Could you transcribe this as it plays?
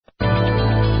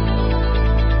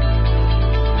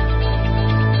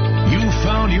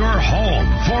home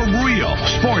for real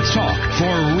sports talk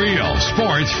for real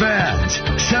sports fans.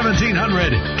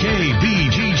 1700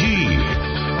 KBGG.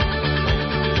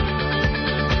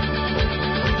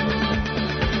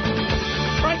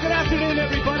 All right, good afternoon,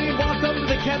 everybody. Welcome to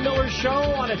the Ken Miller Show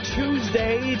on a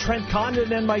Tuesday. Trent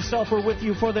Condon and myself are with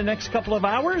you for the next couple of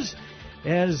hours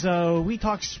as we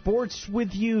talk sports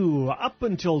with you up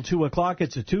until 2 o'clock.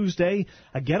 It's a Tuesday,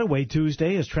 a getaway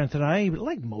Tuesday, as Trent and I,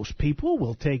 like most people,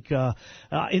 will take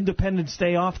Independence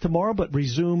Day off tomorrow, but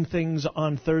resume things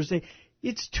on Thursday.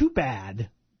 It's too bad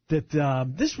that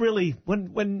this really,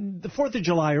 when the 4th of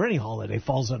July or any holiday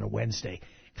falls on a Wednesday,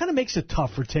 kind of makes it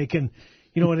tough for taking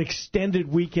an extended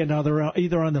weekend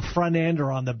either on the front end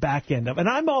or on the back end of. And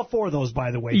I'm all for those,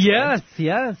 by the way. Yes,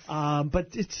 yes. But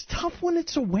it's tough when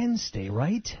it's a Wednesday,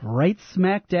 right? Right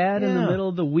smack dab in the middle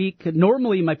of the week.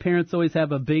 Normally, my parents always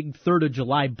have a big 3rd of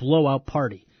July blowout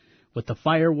party with the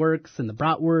fireworks and the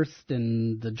bratwurst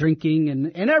and the drinking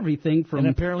and everything. And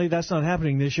apparently that's not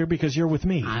happening this year because you're with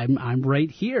me. I'm right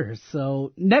here.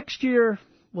 So next year,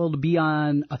 well, to be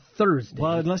on a Thursday.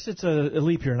 Well, unless it's a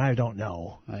leap year, and I don't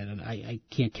know. I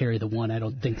can't carry the one. I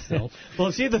don't think so. Well,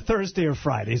 it's either Thursday or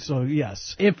Friday, so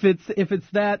yes. If it's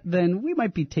that, then we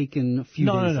might be taking a few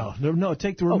days off. No.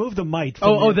 Remove the might.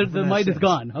 The might is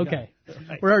gone. Okay. Yeah,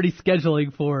 right. We're already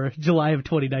scheduling for July of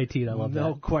 2019. I love that.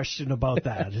 No question about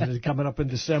that. Coming up in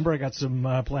December, I got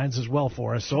some plans as well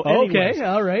for us. So anyways, okay,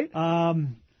 all right.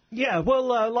 Yeah,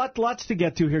 well, lots to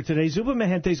get to here today. Zuba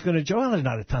Mahente is going to join. There's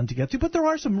not a ton to get to, but there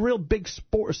are some real big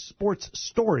sports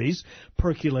stories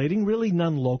percolating, really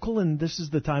none local, and this is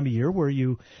the time of year where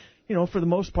you know, for the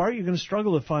most part, you're going to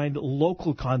struggle to find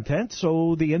local content,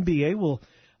 so the NBA will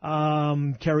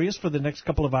carry us for the next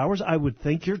couple of hours. I would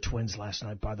think your Twins last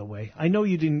night, by the way. I know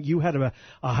you didn't. You had a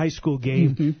high school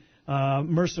game. Mm-hmm.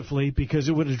 Mercifully, because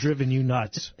it would have driven you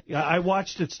nuts. I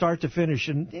watched it start to finish,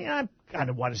 and I kind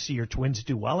of want to see your Twins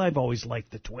do well. I've always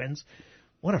liked the Twins.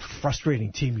 What a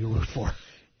frustrating team you root for.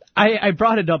 I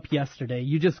brought it up yesterday.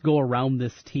 You just go around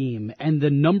this team, and the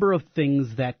number of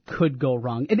things that could go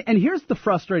wrong. And here's the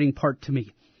frustrating part to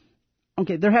me.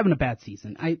 Okay, they're having a bad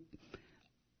season.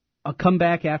 A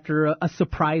comeback after a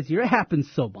surprise year. It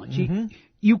happens so much. Mm-hmm.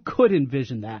 You could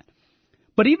envision that.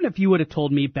 But even if you would have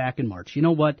told me back in March, you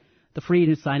know what? The free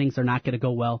agent signings are not going to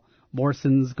go well.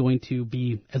 Morrison's going to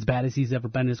be as bad as he's ever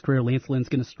been in his career. Lance Lynn's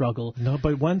going to struggle. No,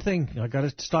 but one thing, I got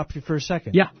to stop you for a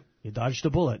second. Yeah. You dodged a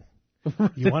bullet.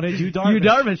 You wanted Yu Darvish. Yu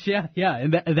Darvish, yeah.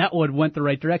 And that one went the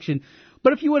right direction.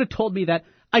 But if you would have told me that,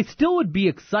 I still would be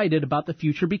excited about the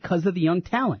future because of the young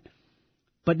talent.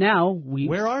 But now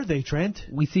where are they, Trent?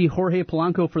 We see Jorge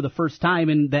Polanco for the first time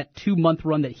in that 2-month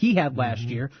run that he had last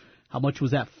year. How much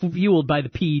was that fueled by the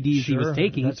PEDs he was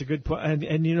taking? That's a good point.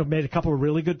 And made a couple of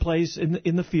really good plays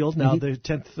in the field. Now the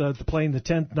 10th, playing the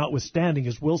 10th notwithstanding,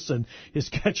 as Wilson, his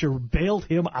catcher, bailed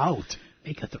him out.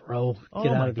 Make a throw. Oh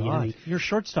Get out my of the God! inning. Your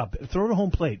shortstop, throw to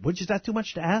home plate. Is that too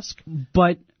much to ask?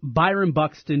 But Byron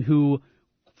Buxton, who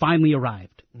finally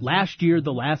arrived last year,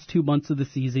 the last 2 months of the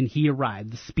season, he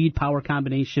arrived. The speed-power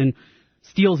combination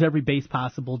steals every base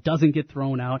possible, doesn't get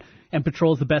thrown out, and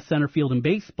patrols the best center field in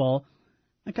baseball.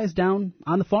 That guy's down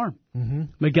on the farm. Mm-hmm.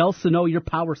 Miguel Sano, your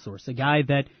power source, a guy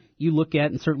that you look at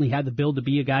and certainly had the build to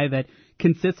be a guy that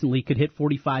consistently could hit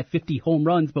 45, 50 home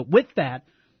runs. But with that,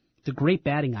 it's a great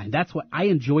batting eye. That's what I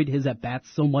enjoyed his at-bats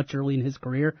so much early in his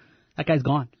career. That guy's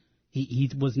gone.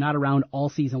 He was not around all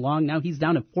season long. Now he's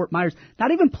down at Fort Myers, not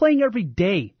even playing every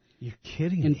day. You're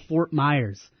kidding in Fort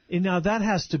Myers. And now that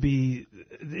has to be,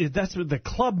 that's what the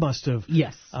club must have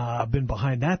been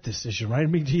behind that decision, right? I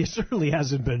mean, he certainly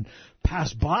hasn't been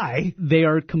passed by. They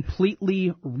are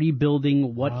completely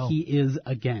rebuilding what he is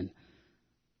again.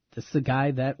 This is a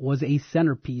guy that was a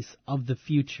centerpiece of the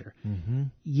future. Mm-hmm.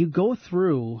 You go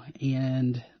through,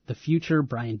 and the future,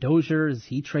 Brian Dozier, is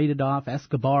he traded off?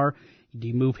 Escobar, do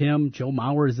you move him? Joe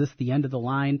Mauer, is this the end of the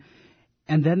line?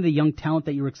 And then the young talent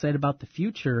that you're excited about the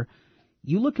future,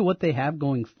 you look at what they have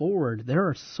going forward, there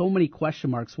are so many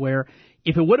question marks where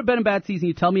if it would have been a bad season,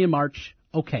 you tell me in March,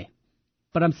 okay.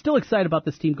 But I'm still excited about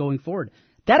this team going forward.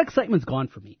 That excitement's gone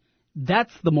for me.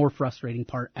 That's the more frustrating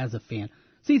part as a fan.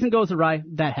 Season goes awry,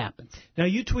 that happens. Now,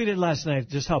 you tweeted last night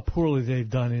just how poorly they've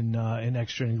done in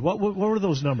extra innings. What were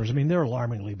those numbers? I mean, they're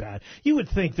alarmingly bad. You would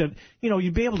think that,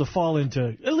 you'd be able to fall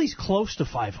into at least close to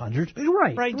 500.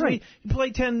 Right. You play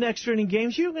 10 extra inning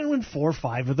games, you're going to win 4 or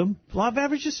 5 of them. Law of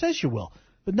averages says you will.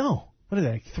 But no. What are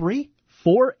they, 3?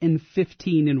 4 and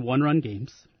 15 in one-run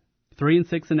games, 3 and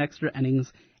 6 in extra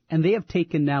innings, and they have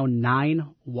taken now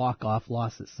 9 walk-off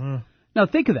losses. Now,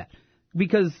 think of that,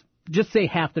 because just say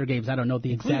half their games. I don't know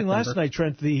the exact number. Including last night,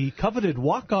 Trent, the coveted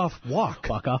walk-off walk.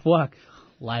 Walk-off walk.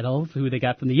 Lytle, who they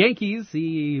got from the Yankees,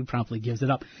 he promptly gives it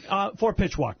up.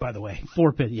 4-pitch walk, by the way.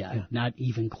 4-pitch, yeah, not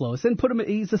even close. And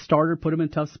he's a starter, put him in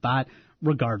a tough spot.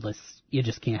 Regardless, you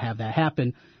just can't have that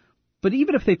happen. But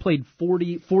even if they played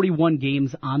 41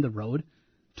 games on the road,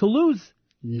 to lose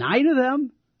 9 of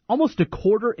them, almost a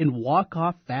quarter in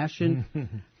walk-off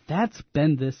fashion, that's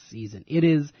been this season. It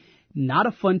is not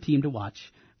a fun team to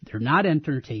watch. They're not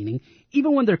entertaining.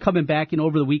 Even when they're coming back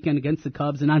over the weekend against the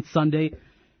Cubs and on Sunday,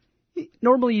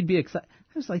 normally you'd be excited.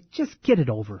 I was like, just get it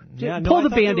over. Pull the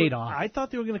Band-Aid off. I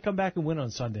thought they were going to come back and win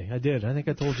on Sunday. I did. I think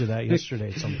I told you that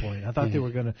yesterday at some point. I thought they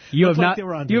were going to. You have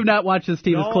not watched this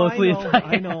team as closely as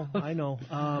I know.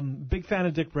 Big fan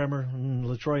of Dick Bremer,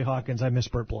 LaTroy Hawkins. I miss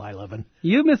Bert Blyleven.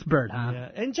 You miss Bert, huh? Yeah.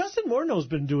 And Justin Morneau's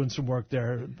been doing some work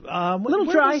there. A little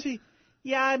dry.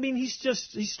 Yeah, I mean, he's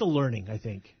still learning, I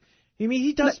think. I mean,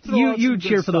 he does throw out You some cheer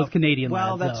good for stuff. those Canadian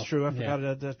Well, lads, that's true. I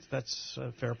forgot that's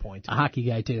a fair point. A hockey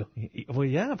guy, too. Well,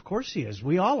 yeah, of course he is.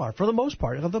 We all are, for the most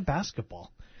part, of the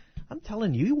basketball. I'm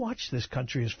telling you, you watch this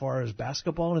country as far as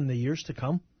basketball in the years to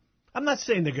come. I'm not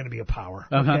saying they're going to be a power,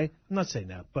 okay? I'm not saying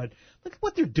that. But look at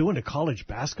what they're doing to college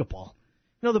basketball.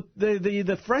 You know,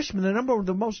 the freshmen,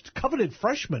 the most coveted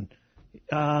freshmen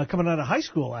coming out of high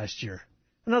school last year.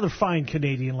 Another fine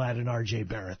Canadian lad in R.J.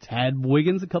 Barrett. Had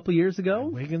Wiggins a couple years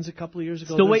ago.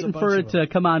 Still waiting for it to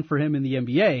come on for him in the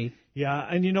NBA. Yeah,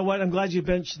 and you know what? I'm glad you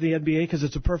benched the NBA because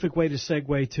it's a perfect way to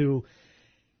segue to...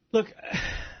 Look,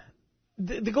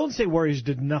 the Golden State Warriors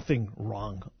did nothing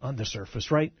wrong on the surface,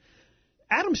 right?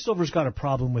 Adam Silver's got a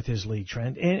problem with his league,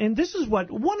 Trent, and this is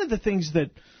one of the things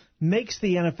that makes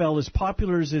the NFL as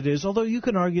popular as it is, although you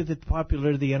can argue that the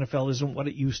popularity of the NFL isn't what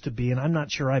it used to be, and I'm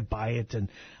not sure I buy it, and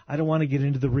I don't want to get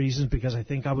into the reasons because I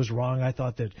think I was wrong. I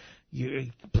thought that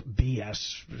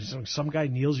BS. Some guy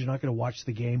kneels, you're not going to watch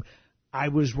the game. I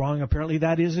was wrong. Apparently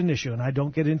that is an issue, and I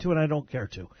don't get into it, and I don't care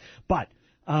to. But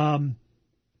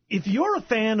if you're a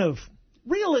fan of,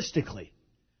 realistically,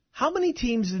 how many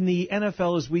teams in the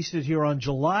NFL as we sit here on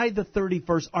July the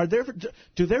 31st,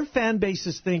 do their fan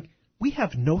bases think, we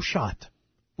have no shot?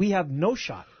 We have no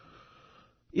shot.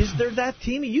 Is there that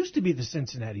team? It used to be the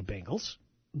Cincinnati Bengals.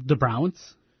 The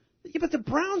Browns? Yeah, but the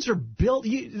Browns are built.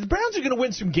 The Browns are going to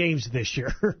win some games this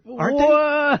year, aren't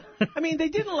they? I mean, they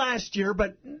didn't last year,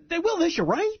 but they will this year,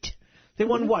 right? They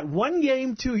won, one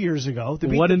game 2 years ago. They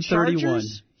beat 1 the in 31.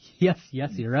 Chargers. Yes,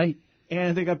 you're right.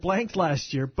 And they got blanked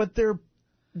last year, but they're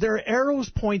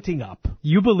arrows pointing up.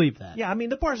 You believe that? Yeah, I mean,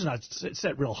 the bar's not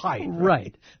set real high.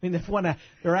 Right. I mean,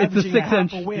 they're averaging a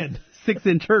half a win.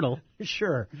 6-inch turtle.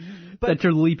 Sure. But that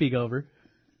you're leaping over.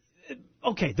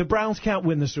 Okay, the Browns can't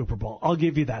win the Super Bowl. I'll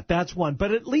give you that. That's one.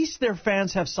 But at least their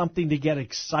fans have something to get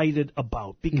excited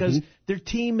about because their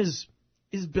team is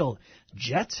built.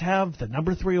 Jets have the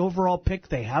number 3 overall pick.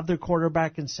 They have their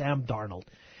quarterback in Sam Darnold.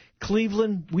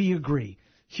 Cleveland, we agree.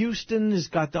 Houston has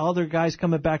got the other guys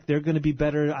coming back. They're going to be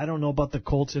better. I don't know about the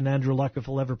Colts and Andrew Luck if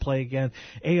he'll ever play again.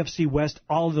 AFC West,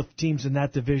 all of the teams in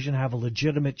that division have a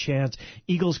legitimate chance.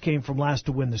 Eagles came from last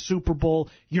to win the Super Bowl.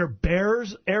 Your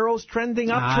Bears, arrows trending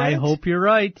up, Trent? I hope you're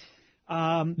right.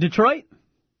 Detroit?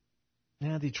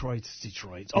 Yeah, Detroit's.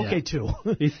 Okay, 2.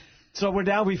 So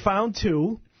we found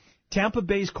 2. Tampa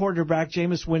Bay's quarterback,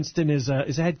 Jameis Winston, is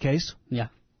a head case. Yeah.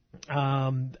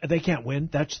 They can't win.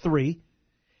 That's 3.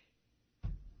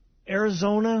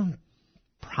 Arizona,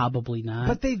 probably not.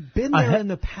 But they've been there in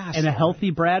the past. And a healthy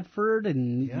Bradford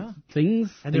and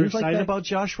things. And they're excited like that. about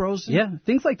Josh Rosen. Yeah,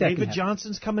 things like that. David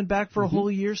Johnson's coming back for a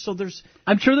whole year, so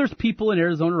I'm sure there's people in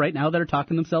Arizona right now that are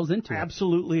talking themselves into it.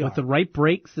 Absolutely. With the right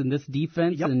breaks and this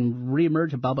defense and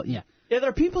reemerge and blah blah. Yeah. Yeah, there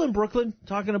are people in Brooklyn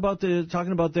talking about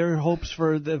their hopes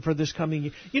for this coming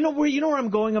year. You know where I'm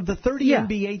going? Of the 30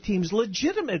 NBA teams,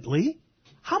 legitimately,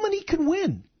 how many can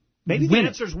win? Maybe the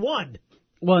answer's 1.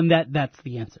 Well, and that's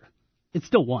the answer. It's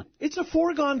still 1. It's a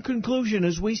foregone conclusion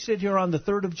as we sit here on the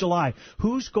 3rd of July.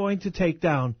 Who's going to take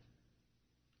down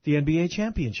the NBA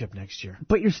championship next year?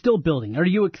 But you're still building. Are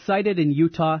you excited in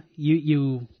Utah?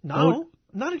 No,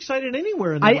 not excited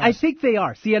anywhere in the West. I think they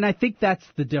are. See, and I think that's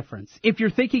the difference. If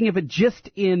you're thinking of it just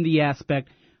in the aspect,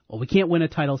 we can't win a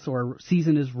title, so our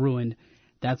season is ruined,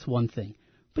 that's one thing.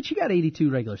 But you got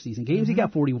 82 regular season games. You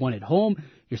got 41 at home.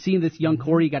 You're seeing this young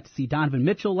core. You got to see Donovan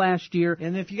Mitchell last year.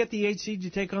 And if you get the 8 seed, you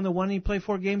take on the 1 and you play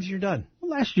 4 games, you're done.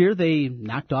 Well, last year they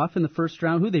knocked off in the first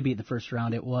round. Who they beat in the first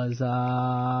round? It was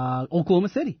Oklahoma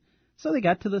City. So they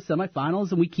got to the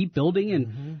semifinals, and we keep building.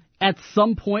 And at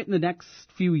some point in the next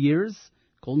few years,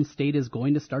 Golden State is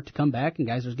going to start to come back, and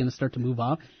guys are going to start to move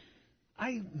off.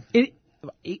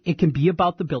 It can be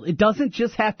about the build. It doesn't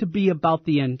just have to be about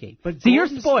the end game. But see, you're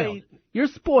spoiled. You're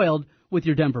spoiled with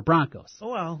your Denver Broncos.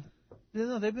 Oh, well.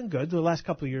 No, they've been good. The last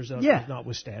couple of years,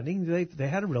 notwithstanding, they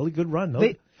had a really good run.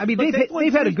 They've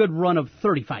had a good run of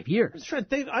 35 years.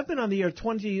 Trent, I've been on the air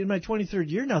in my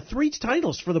 23rd year now. 3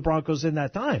 titles for the Broncos in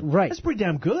that time. Right. That's pretty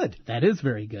damn good. That is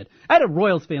very good. I had a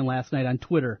Royals fan last night on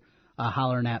Twitter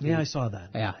hollering at me. Yeah, I saw that.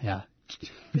 Yeah.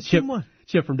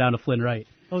 Chip from down to Flynn Wright.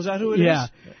 Oh, is that who it is? Yeah.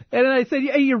 And then I said,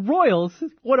 "Hey, your Royals,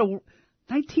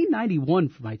 1991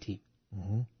 for my team.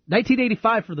 Mm-hmm.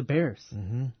 1985 for the Bears.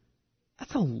 Mm-hmm.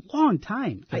 That's a long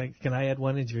time." Can I add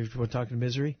one if we're talking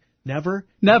misery? Never.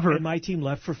 And my team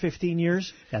left for 15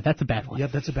 years. Yeah, that's a bad one. Yeah,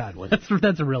 that's a bad one. That's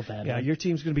a real bad one. Yeah, your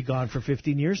team's going to be gone for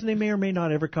 15 years, and they may or may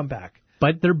not ever come back.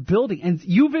 But they're building, and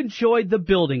you've enjoyed the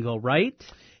building, though, right?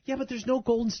 Yeah, but there's no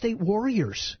Golden State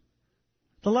Warriors.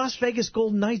 The Las Vegas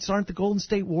Golden Knights aren't the Golden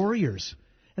State Warriors,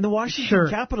 and the Washington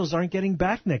Capitals aren't getting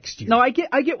back next year. No, I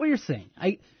get what you're saying.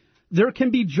 There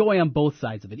can be joy on both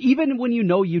sides of it, even when you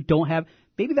know you don't have.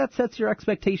 Maybe that sets your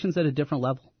expectations at a different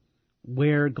level.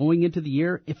 Where going into the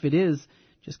year, if it is,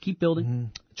 just keep building. Mm-hmm.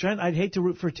 Trent, I'd hate to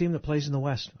root for a team that plays in the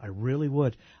West. I really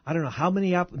would. I don't know how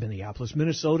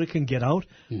Minnesota can get out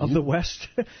of the West.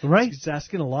 Right. It's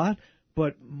asking a lot.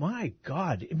 But my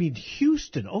God, I mean,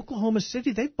 Houston, Oklahoma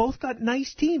City, they've both got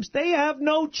nice teams. They have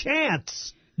no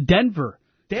chance. Denver.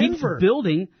 Keeps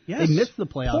building. Yes. They missed the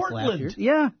playoffs last year.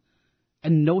 Yeah.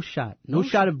 And no shot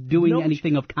of doing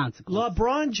anything of consequence.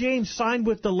 LeBron James signed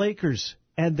with the Lakers,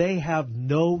 and they have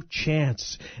no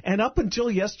chance. And up until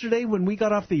yesterday, when we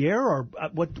got off the air, or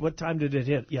what time did it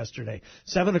hit yesterday?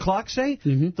 7 o'clock, say?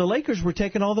 Mm-hmm. The Lakers were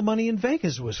taking all the money in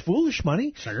Vegas. It was foolish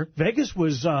money. Sure. Vegas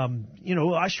was,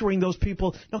 ushering those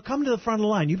people. No, come to the front of the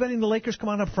line. You betting the Lakers? Come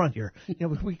on up front here.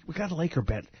 We got a Laker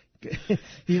bet.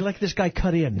 You let this guy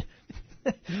cut in.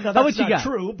 Now, that's not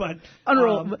true, but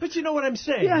you know what I'm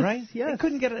saying, right? Yes. They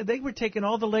couldn't get it. They were taking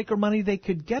all the Laker money they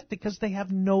could get because they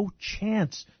have no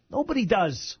chance. Nobody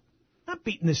does. Not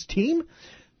beating this team.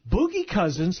 Boogie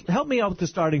Cousins, help me out with the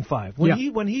starting five.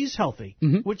 When he's healthy,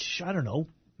 which, I don't know,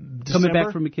 December? Coming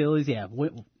back from Achilles,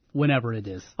 whenever it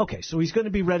is. Okay, so he's going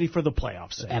to be ready for the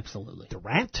playoffs. Say. Absolutely.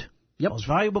 Durant, most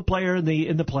valuable player in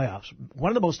the playoffs.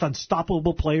 One of the most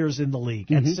unstoppable players in the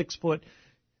league at 6 foot.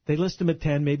 They list him at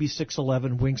 10, maybe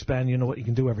 6'11", wingspan. You know what? You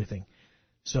can do everything.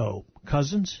 So,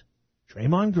 Cousins,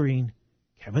 Draymond Green,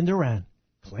 Kevin Durant,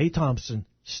 Klay Thompson,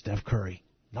 Steph Curry.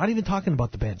 Not even talking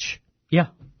about the bench. Yeah,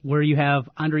 where you have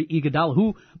Andre Iguodala,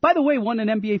 who, by the way, won an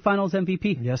NBA Finals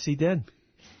MVP. Yes, he did.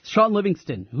 Sean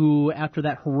Livingston, who, after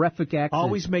that horrific accident...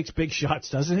 always makes big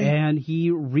shots, doesn't he? And he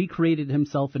recreated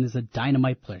himself and is a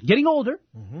dynamite player. Getting older,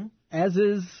 as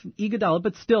is Iguodala,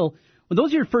 but still... When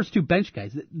those are your first two bench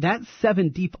guys, that's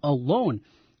 7 deep alone.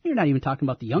 You're not even talking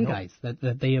about the young guys that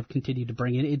they have continued to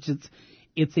bring in.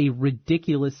 It's a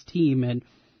ridiculous team. And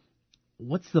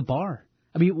what's the bar?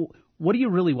 I mean, what are you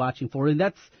really watching for? And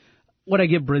that's what I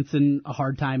give Brinson a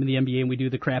hard time in the NBA, and we do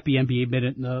the crappy NBA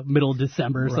minute in the middle of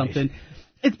December or something.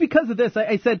 It's because of this.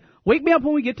 I said, wake me up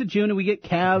when we get to June and we get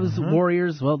Cavs,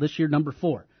 Warriors. Well, this year, number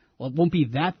 4. Well, it won't be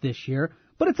that this year,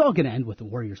 but it's all going to end with the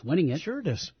Warriors winning it. Sure it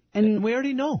is. And we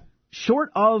already know.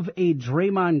 Short of a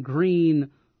Draymond Green,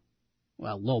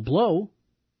 low blow,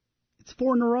 it's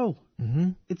 4 in a row. Mm-hmm.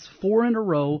 It's 4 in a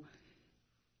row,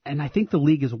 and I think the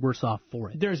league is worse off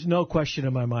for it. There's no question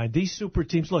in my mind. These super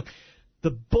teams, look,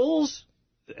 the Bulls,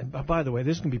 and by the way,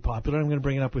 this is going to be popular. I'm going to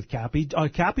bring it up with Cappy.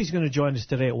 Cappy's going to join us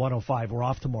today at 1:05. We're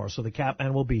off tomorrow, so the Cap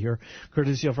Man will be here,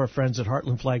 courtesy of our friends at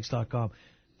HeartlandFlags.com.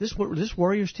 This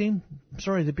Warriors team, I'm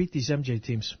sorry, they beat these MJ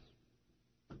teams.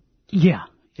 Yeah.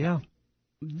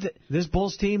 This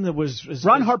Bulls team that was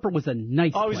Ron Harper was a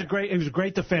nice player. He was a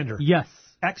great defender. Yes.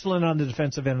 Excellent on the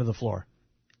defensive end of the floor.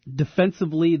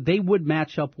 Defensively, they would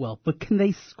match up well, but can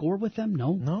they score with them?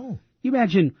 No. You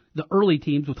imagine the early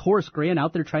teams with Horace Grant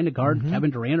out there trying to guard Kevin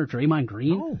Durant or Draymond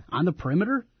Green on the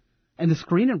perimeter, and the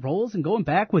screen and rolls and going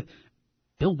back with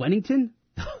Bill Wennington,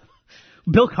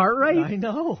 Bill Cartwright. I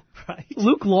know, right?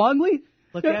 Luke Longley.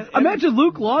 Imagine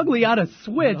Luke Longley on a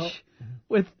switch.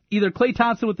 With either Klay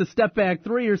Thompson with the step back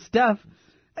 3 or Steph.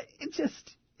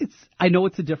 I know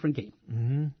it's a different game.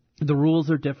 Mm-hmm. The rules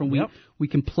are different. We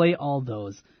can play all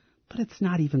those, but it's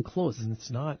not even close. And it's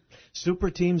not. Super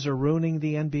teams are ruining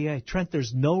the NBA. Trent,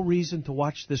 there's no reason to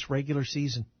watch this regular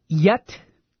season. Yet,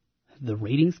 the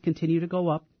ratings continue to go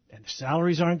up. And the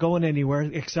salaries aren't going anywhere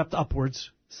except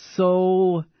upwards.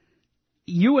 So,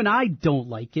 you and I don't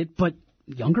like it, but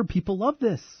younger people love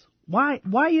this. Why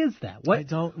is that? I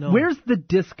don't know. Where's the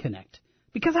disconnect?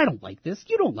 Because I don't like this.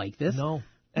 You don't like this. No.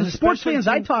 And the sports fans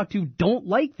I talk to don't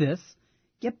like this,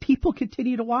 yet people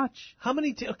continue to watch. How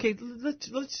many okay,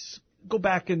 let's go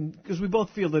back because we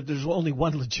both feel that there's only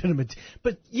one legitimate,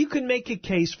 but you can make a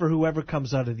case for whoever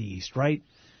comes out of the East, right?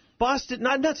 Boston,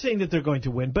 not saying that they're going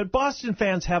to win, but Boston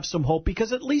fans have some hope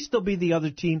because at least they'll be the other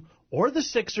team, or the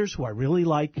Sixers, who I really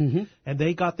like, and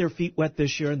they got their feet wet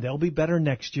this year, and they'll be better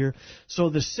next year. So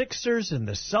the Sixers and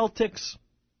the Celtics,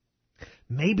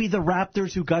 maybe the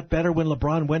Raptors, who got better when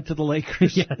LeBron went to the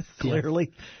Lakers,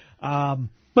 clearly. Yes.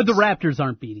 But the Raptors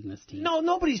aren't beating this team. No,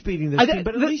 nobody's beating this team.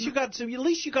 But at least you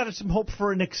got some hope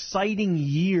for an exciting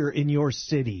year in your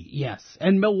city. Yes,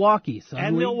 and Milwaukee.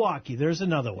 And Milwaukee. There's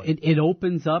another one. It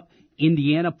opens up.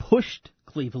 Indiana pushed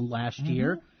Cleveland last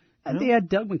year, and they had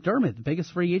Doug McDermott, the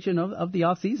biggest free agent of the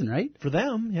offseason, right? For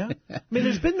them, yeah. I mean,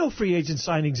 there's been no free agent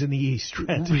signings in the East,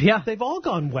 Trent. Yeah, they've all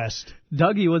gone west.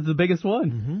 Dougie was the biggest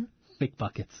one. Big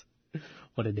buckets.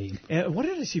 What a name. What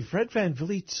did I see? Fred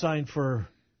VanVleet signed for?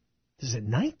 Is it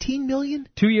 $19 million?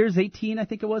 2 years, 18, I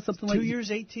think it was, something like that. 2 years,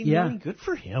 $18 million? Good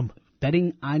for him.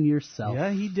 Betting on yourself.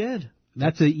 Yeah, he did.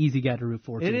 That's an easy guy to root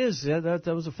for, too. It is. Yeah, that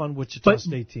was a fun Wichita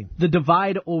State team. The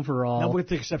divide overall. Now, with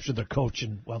the exception of the coach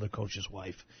and, the coach's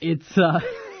wife. It's,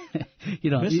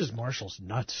 Mrs. Marshall's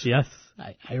nuts. Yes.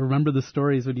 I remember the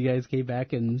stories when you guys came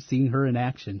back and seeing her in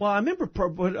action. Well, I remember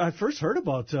when I first heard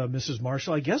about Mrs.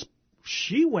 Marshall, I guess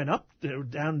she went up,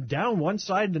 down one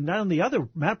side and down the other.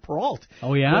 Matt Peralt.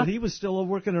 Oh, yeah? But he was still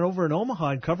working over in Omaha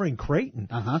and covering Creighton.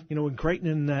 When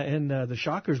Creighton and the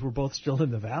Shockers were both still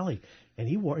in the Valley. And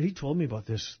he told me about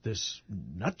this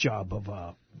nut job of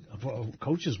a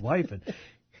coach's wife. And,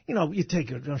 you take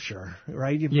it, sure,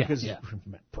 right? Because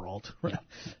Matt Peralt. Right?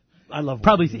 Yeah. I love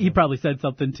he probably said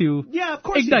something to of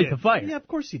course ignite he did. the fire. Yeah, of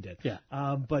course he did. Yeah.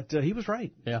 But he was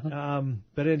right. Yeah.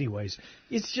 But anyways,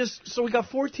 it's just so we got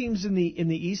 4 teams in the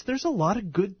East. There's a lot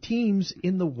of good teams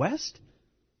in the West.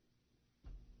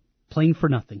 Playing for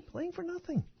nothing.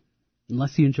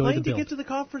 Unless you enjoy the build. Playing to get to the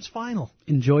conference final.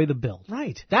 Enjoy the build.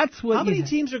 Right. That's what. How many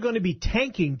teams are going to be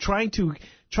tanking, trying to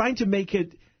make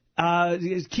it?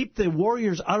 Keep the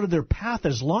Warriors out of their path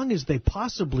as long as they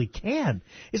possibly can.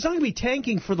 It's not going to be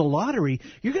tanking for the lottery.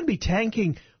 You're going to be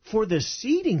tanking for the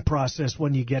seeding process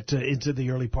when you get into the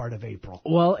early part of April.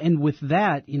 Well, and with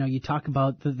that, you talk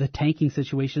about the tanking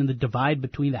situation, the divide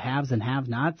between the haves and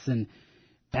have-nots, and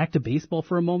back to baseball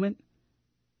for a moment.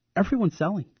 Everyone's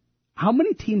selling. How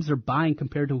many teams are buying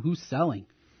compared to who's selling?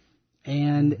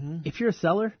 And if you're a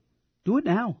seller, do it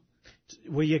now.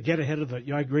 Well, you get ahead of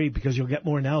it. I agree, because you'll get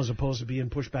more now as opposed to being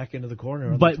pushed back into the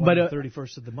corner on the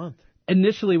 31st of the month.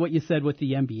 Initially, what you said with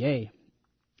the NBA,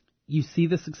 you see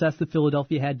the success that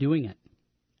Philadelphia had doing it.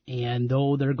 And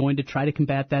though they're going to try to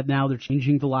combat that now, they're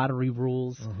changing the lottery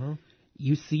rules.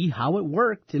 You see how it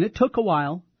worked, and it took a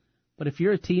while. But if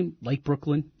you're a team like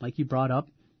Brooklyn, like you brought up,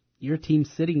 you're a team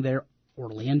sitting there,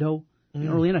 Orlando.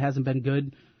 Orlando hasn't been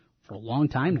good for a long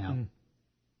time now.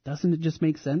 Doesn't it just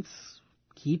make sense?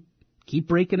 Keep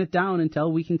breaking it down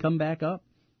until we can come back up.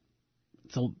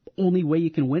 It's the only way you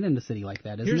can win in a city like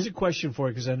that, isn't Here's it? a question for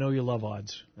you, because I know you love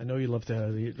odds. I know you love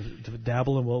to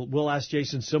dabble, and we'll ask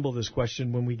Jason Symbol this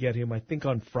question when we get him, I think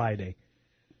on Friday.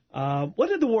 What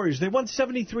did the Warriors? They won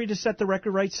 73 to set the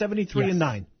record, right?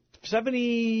 73-9.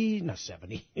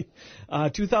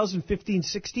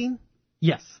 2015-16?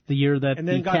 Yes, the year that and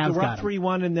then the Cavs got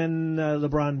 3-1, and then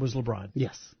LeBron was LeBron.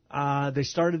 Yes. They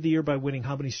started the year by winning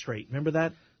how many straight? Remember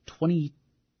that?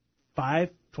 25,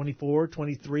 24,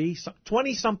 23,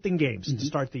 20-something games to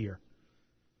start the year.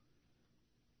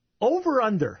 Over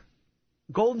under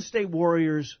Golden State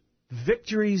Warriors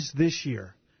victories this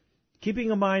year.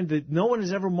 Keeping in mind that no one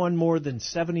has ever won more than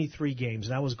 73 games,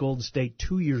 and that was Golden State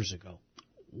 2 years ago.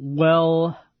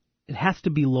 Well, it has to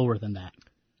be lower than that.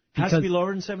 Has to be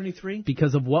lower than 73?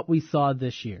 Because of what we saw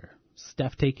this year.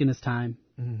 Steph taking his time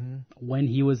when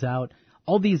he was out.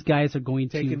 All these guys are going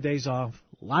to... Taking days off.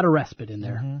 A lot of respite in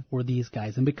there for these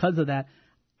guys. And because of that,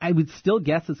 I would still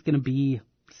guess it's going to be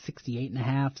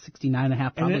 68.5,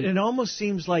 69.5 probably. And it almost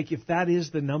seems like if that is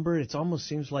the number, it almost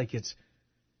seems like it's...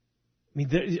 I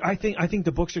mean, I think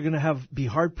the books are going to be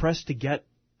hard-pressed to get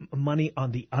money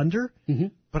on the under,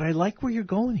 but I like where you're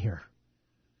going here.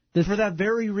 For that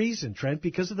very reason, Trent,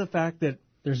 because of the fact that...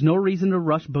 There's no reason to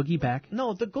rush Boogie back.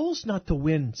 No, the goal's not to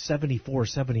win 74,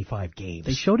 75 games.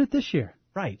 They showed it this year.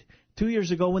 Right. 2 years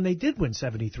ago when they did win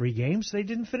 73 games, they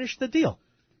didn't finish the deal.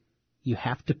 You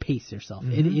have to pace yourself.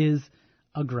 It is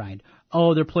a grind.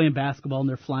 Oh, they're playing basketball and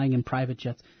they're flying in private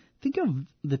jets. Think of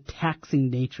the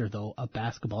taxing nature, though, of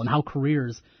basketball and how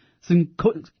careers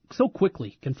so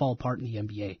quickly can fall apart in the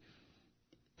NBA.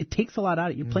 It takes a lot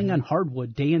out of it. You're playing on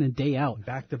hardwood day in and day out.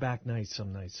 Back-to-back nights,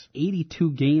 some nights.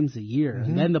 82 games a year,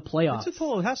 and then the playoffs. It's a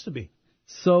total. It has to be.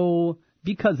 So,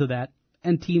 because of that,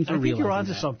 and teams are realizing I think you're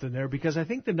onto that. something there, because I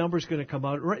think the number's going to come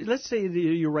out. Right, let's say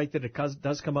you're right that it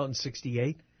does come out in 68. I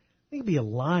think it'd be a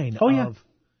line of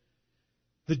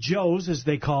the Joes, as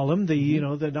they call them,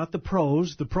 they're not the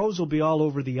pros. The pros will be all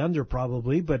over the under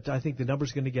probably, but I think the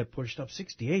number's going to get pushed up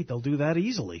 68. They'll do that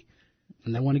easily.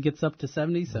 And then when it gets up to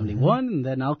 70, 71, and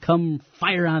then I'll come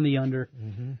fire on the under,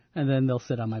 and then they'll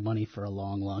sit on my money for a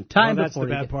long, long time. Well, that's the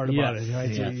bad part about it, right?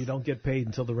 Yes. So you don't get paid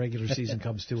until the regular season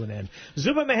comes to an end.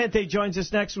 Zuba Mahente joins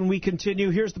us next when we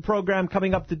continue. Here's the program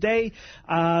coming up today.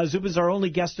 Zuba's our only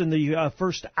guest in the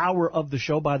first hour of the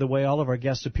show. By the way, all of our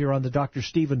guests appear on the Dr.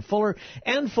 Stephen Fuller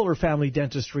and Fuller Family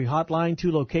Dentistry Hotline.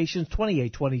 2 locations,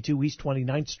 2822 East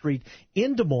 29th Street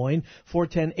in Des Moines,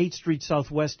 410 8th Street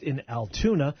Southwest in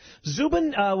Altoona.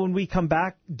 Zubin, when we come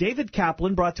back, David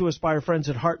Kaplan, brought to us by our friends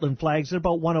at Heartland Flags, at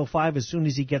about 1:05 as soon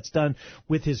as he gets done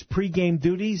with his pregame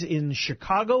duties in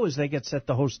Chicago as they get set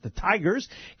to host the Tigers.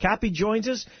 Cappy joins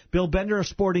us. Bill Bender of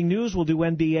Sporting News will do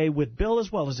NBA with Bill,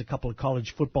 as well as a couple of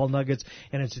college football nuggets.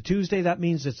 And it's a Tuesday. That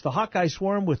means it's the Hawkeye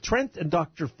Swarm with Trent and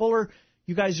Dr. Fuller.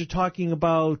 You guys are talking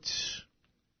about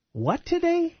what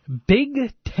today?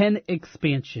 Big Ten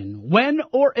expansion. When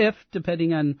or if,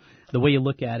 depending on the way you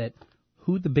look at it,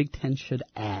 who the Big Ten should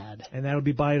add. And that'll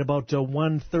be by at about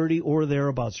 1:30 or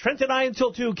thereabouts. Trent and I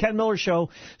until 2, Ken Miller Show,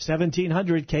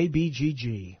 1700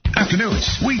 KBGG.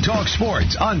 Afternoons, we talk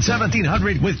sports on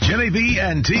 1700 with Jimmy B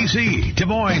and TC, Des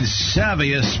Moines'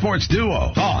 savviest sports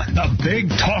duo on the Big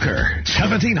Talker,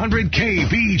 1700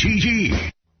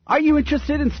 KBGG. Are you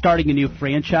interested in starting a new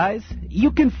franchise? You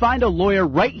can find a lawyer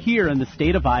right here in the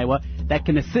state of Iowa that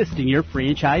can assist in your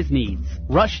franchise needs.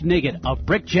 Rush Niggett of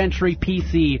Brick Gentry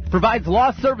PC provides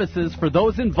law services for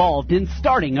those involved in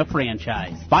starting a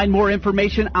franchise. Find more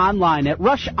information online at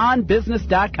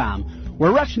rushonbusiness.com,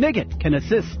 where Rush Niggett can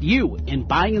assist you in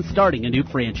buying and starting a new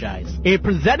franchise. A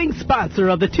presenting sponsor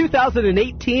of the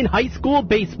 2018 high school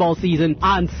baseball season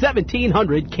on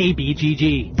 1700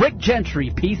 KBGG. Brick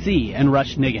Gentry PC and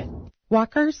Rush Niggett.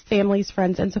 Walkers, families,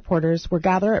 friends, and supporters will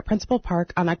gather at Principal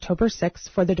Park on October 6th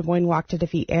for the Des Moines Walk to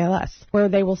Defeat ALS, where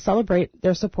they will celebrate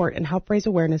their support and help raise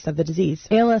awareness of the disease.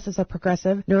 ALS is a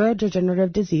progressive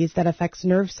neurodegenerative disease that affects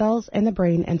nerve cells in the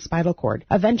brain and spinal cord.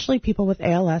 Eventually, people with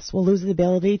ALS will lose the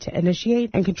ability to initiate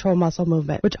and control muscle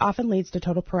movement, which often leads to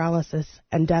total paralysis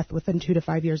and death within 2 to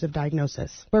 5 years of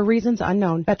diagnosis. For reasons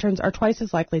unknown, veterans are twice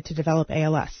as likely to develop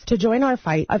ALS. To join our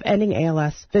fight of ending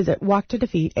ALS, visit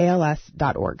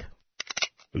walktodefeatals.org.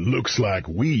 Looks like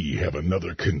we have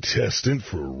another contestant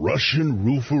for Russian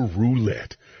Roofer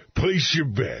Roulette. Place your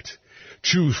bet.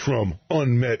 Choose from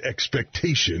unmet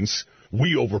expectations,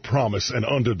 we overpromise and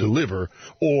underdeliver,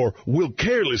 or we'll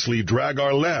carelessly drag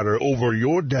our ladder over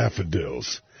your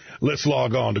daffodils. Let's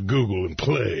log on to Google and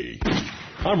play.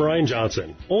 I'm Ryan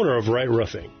Johnson, owner of Wright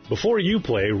Roofing. Before you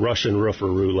play Russian Roofer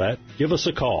Roulette, give us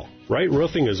a call. Wright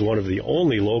Roofing is one of the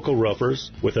only local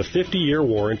roofers with a 50-year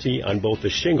warranty on both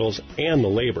the shingles and the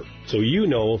labor. So you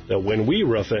know that when we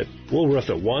roof it, we'll roof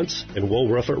it once and we'll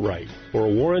roof it right. For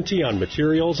a warranty on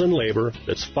materials and labor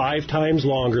that's 5 times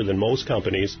longer than most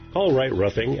companies, call Wright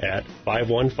Roofing at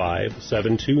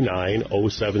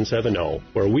 515-729-0770,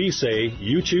 where we say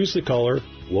you choose the color,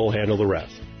 we'll handle the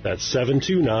rest. That's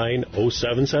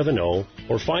 729-0770,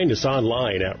 or find us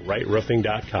online at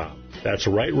wrightroofing.com. That's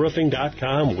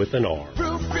wrightroofing.com with an R.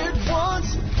 Roof it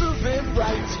once, roof it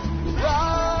right.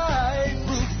 Right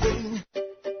Roofing.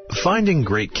 Finding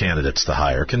great candidates to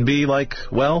hire can be like,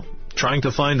 well, trying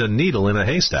to find a needle in a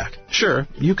haystack. Sure,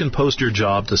 you can post your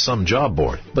job to some job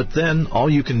board, but then all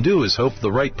you can do is hope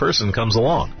the right person comes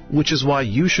along, which is why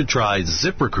you should try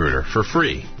ZipRecruiter for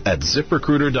free at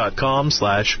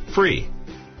ZipRecruiter.com/free.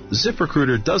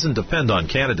 ZipRecruiter doesn't depend on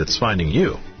candidates finding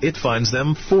you. It finds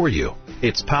them for you.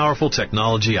 Its powerful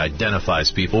technology identifies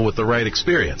people with the right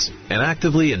experience and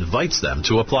actively invites them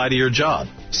to apply to your job.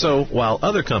 So, while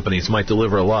other companies might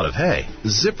deliver a lot of hay,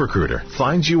 ZipRecruiter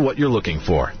finds you what you're looking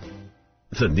for.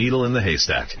 The needle in the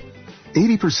haystack.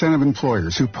 80% of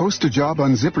employers who post a job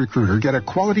on ZipRecruiter get a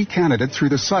quality candidate through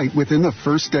the site within the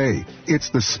first day.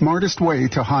 It's the smartest way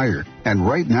to hire. And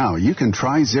right now, you can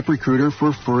try ZipRecruiter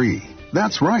for free.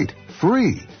 That's right,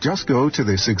 free. Just go to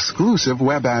this exclusive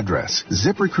web address,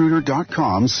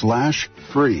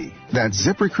 ZipRecruiter.com/free. That's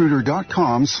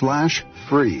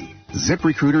ZipRecruiter.com/free.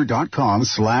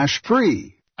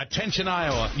 ZipRecruiter.com/free. Attention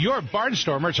Iowa, your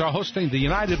Barnstormers are hosting the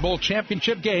United Bowl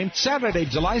Championship game Saturday,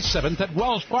 July 7th at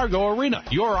Wells Fargo Arena.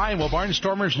 Your Iowa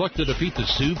Barnstormers look to defeat the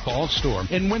Sioux Falls Storm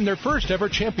and win their first ever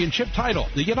championship title.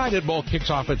 The United Bowl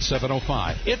kicks off at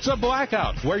 7:05. It's a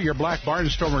blackout. Wear your black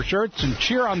Barnstormer shirts and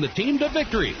cheer on the team to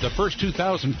victory. The first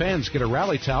 2,000 fans get a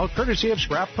rally towel courtesy of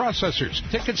Scrap Processors.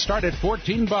 Tickets start at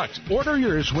 $14. Order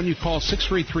yours when you call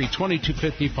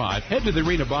 633-2255. Head to the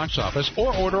arena box office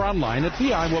or order online at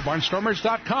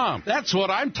theiowabarnstormers.com. TrentCondon.com. That's what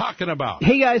I'm talking about.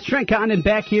 Hey guys, Trent Condon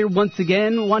back here once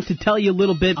again. Want to tell you a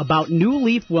little bit about New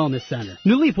Leaf Wellness Center.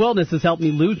 New Leaf Wellness has helped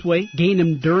me lose weight, gain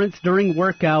endurance during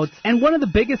workouts, and one of the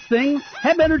biggest things,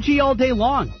 have energy all day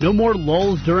long. No more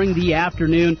lulls during the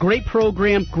afternoon. Great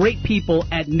program, great people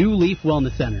at New Leaf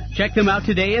Wellness Center. Check them out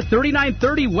today at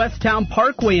 3930 Westtown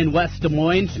Parkway in West Des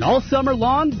Moines. And all summer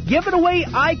long, giving away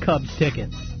iCubs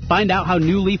tickets. Find out how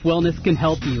New Leaf Wellness can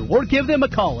help you, or give them a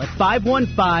call at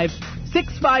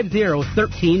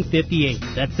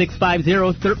 515-650-1358. That's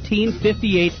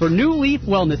 650-1358 for New Leaf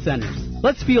Wellness Centers.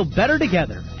 Let's feel better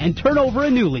together and turn over a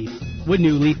new leaf with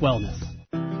New Leaf Wellness.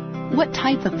 What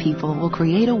type of people will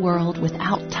create a world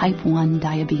without type 1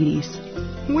 diabetes?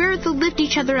 We're the lift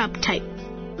each other up type.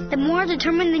 The more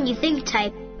determined than you think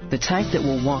type. The type that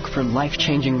will walk for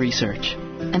life-changing research.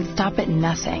 And stop at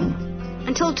nothing.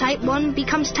 Until type 1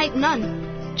 becomes type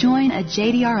none. Join a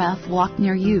JDRF walk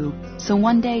near you, so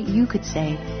one day you could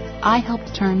say, I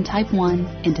helped turn type 1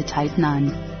 into type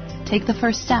none. Take the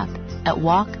first step at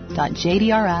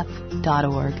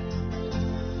walk.jdrf.org.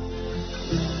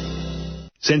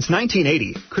 Since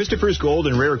 1980, Christopher's Gold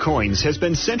and Rare Coins has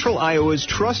been Central Iowa's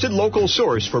trusted local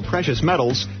source for precious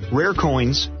metals, rare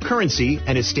coins, currency,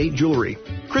 and estate jewelry.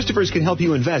 Christopher's can help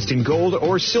you invest in gold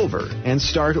or silver and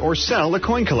start or sell a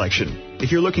coin collection.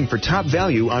 If you're looking for top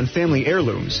value on family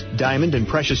heirlooms, diamond and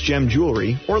precious gem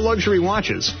jewelry, or luxury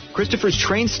watches, Christopher's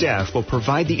trained staff will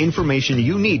provide the information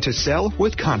you need to sell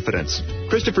with confidence.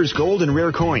 Christopher's Gold and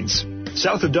Rare Coins,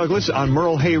 south of Douglas on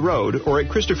Merle Hay Road, or at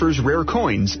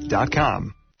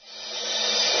Christopher'sRareCoins.com.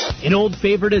 An old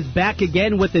favorite is back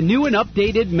again with a new and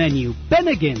updated menu,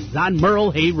 Bennigan's on Merle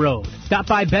Hay Road. Stop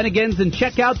by Bennigan's and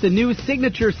check out the new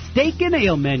signature steak and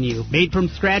ale menu, made from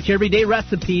scratch everyday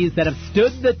recipes that have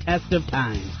stood the test of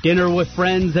time. Dinner with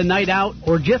friends, a night out,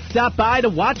 or just stop by to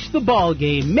watch the ball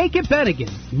game. Make it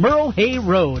Bennigan's, Merle Hay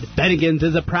Road. Bennigan's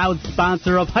is a proud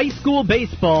sponsor of high school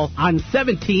baseball on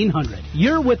 1700.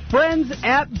 You're with friends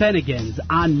at Bennigan's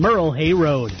on Merle Hay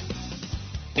Road.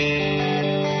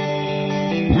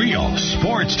 Real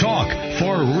sports talk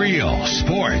for real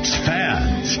sports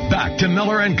fans. Back to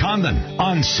Miller and Condon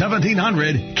on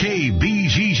 1700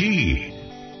 KBGG.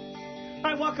 All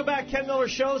right, welcome back. Ken Miller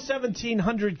Show,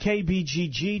 1700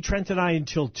 KBGG. Trent and I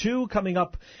until 2. Coming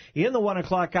up in the 1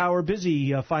 o'clock hour,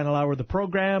 busy final hour of the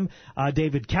program.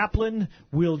 David Kaplan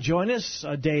will join us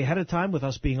a day ahead of time with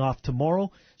us being off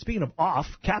tomorrow. Speaking of off,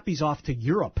 Cappy's off to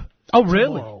Europe. Oh,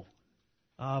 really? Tomorrow.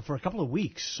 For a couple of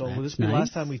weeks. So That's this will be the nice.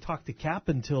 last time we talked to Cap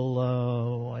until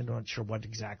I'm not sure what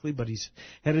exactly, but he's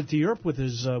headed to Europe with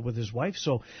his wife.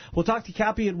 So we'll talk to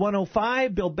Cappy at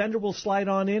 1:05. Bill Bender will slide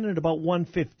on in at about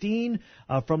 1:15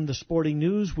 from the Sporting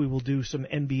News. We will do some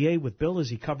NBA with Bill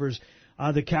as he covers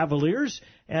the Cavaliers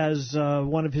as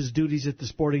one of his duties at the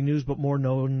Sporting News, but more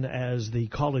known as the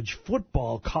college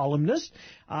football columnist.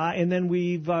 And then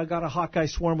we've got a Hawkeye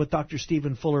Swarm with Dr.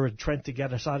 Stephen Fuller and Trent to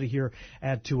get us out of here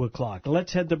at 2 o'clock.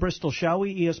 Let's head to Bristol, shall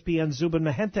we? ESPN Zubin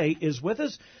Mehenti is with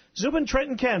us. Zubin, Trent,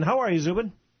 and Ken, how are you,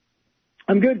 Zubin?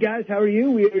 I'm good, guys. How are you?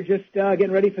 We are just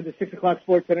getting ready for the 6 o'clock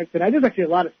Sports Center tonight. There's actually a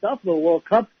lot of stuff, a little World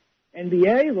Cup,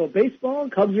 NBA, a little baseball.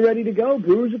 Cubs are ready to go.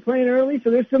 Brewers are playing early, so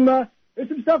there's some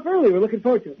stuff early. We're looking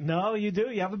forward to it. No, you do.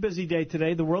 You have a busy day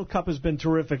today. The World Cup has been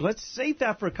terrific. Let's save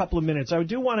that for a couple of minutes. I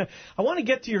want to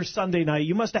get to your Sunday night.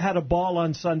 You must have had a ball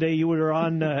on Sunday. You were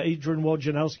on Adrian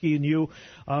Wojnarowski and you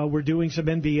were doing some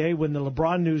NBA when the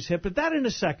LeBron news hit. But that in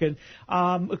a second.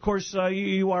 Of course,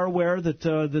 you are aware that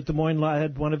Des Moines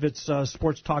had one of its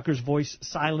sports talkers' voice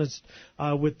silenced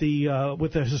with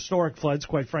the historic floods,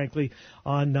 quite frankly,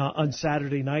 on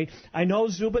Saturday night. I know,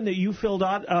 Zubin, that you filled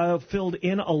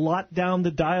in a lot down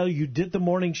the dial. You did the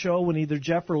morning show when either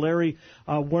Jeff or Larry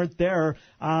weren't there.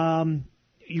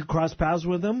 You crossed paths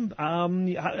with them.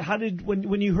 How did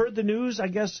when you heard the news? I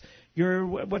guess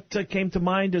what came to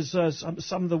mind is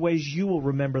some of the ways you will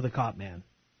remember the Cop Man.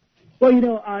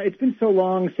 Well, it's been so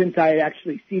long since I had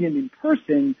actually seen him in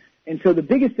person, and so the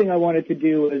biggest thing I wanted to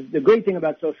do is the great thing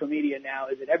about social media now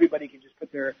is that everybody can just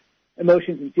put their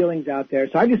emotions and feelings out there.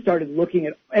 So I just started looking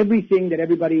at everything that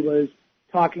everybody was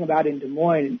talking about in Des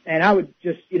Moines, and I would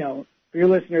just, for your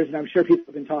listeners, and I'm sure people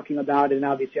have been talking about it, and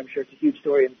obviously I'm sure it's a huge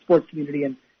story in the sports community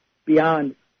and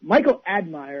beyond. Michael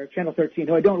Admire of Channel 13,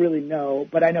 who I don't really know,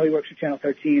 but I know he works for Channel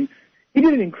 13, he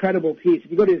did an incredible piece.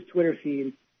 If you go to his Twitter feed,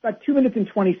 it's about 2 minutes and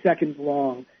 20 seconds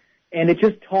long, and it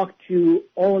just talked to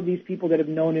all of these people that have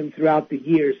known him throughout the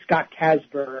years, Scott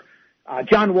Casper,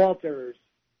 John Walters,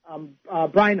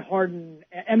 Brian Harden,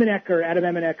 Adam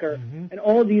Emenecker, and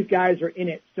all of these guys are in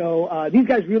it. So these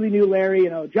guys really knew Larry.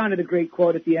 John had a great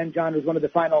quote at the end. John was one of the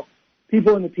final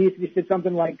people in the piece. He said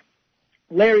something like,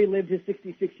 Larry lived his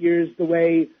 66 years the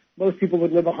way most people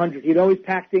would live 100. He'd always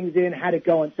pack things in, had it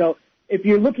going. So if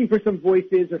you're looking for some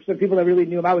voices or some people that really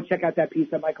knew him, I would check out that piece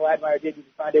that Michael Admire did. You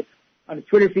can find it on his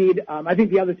Twitter feed. I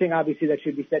think the other thing, obviously, that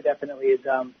should be said definitely is,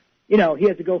 he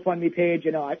has a GoFundMe page.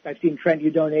 I've seen Trent,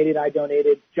 you donated, I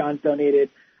donated, John's donated.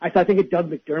 I think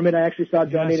Doug McDermott, I actually saw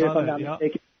donated, if I'm not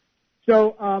mistaken.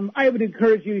 So I would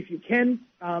encourage you, if you can,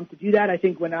 to do that. I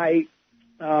think when I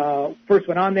first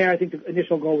went on there, I think the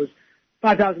initial goal was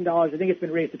 $5,000. I think it's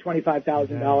been raised to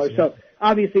 $25,000. So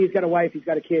obviously he's got a wife, he's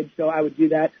got a kid, so I would do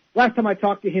that. Last time I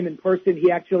talked to him in person,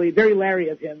 he actually, very Larry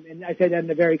of him, and I say that in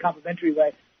a very complimentary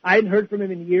way. I hadn't heard from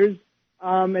him in years,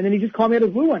 and then he just called me out of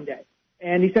the blue one day.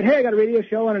 And he said, hey, I got a radio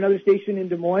show on another station in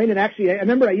Des Moines. And actually, I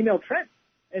remember I emailed Trent,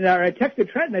 and I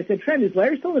texted Trent, and I said, Trent, is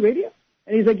Larry still on the radio?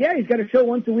 And he's like, yeah, he's got a show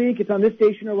once a week. It's on this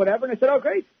station or whatever. And I said, oh,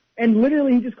 great. And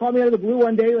literally, he just called me out of the blue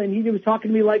one day, and he was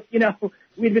talking to me like,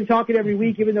 we'd been talking every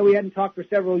week, even though we hadn't talked for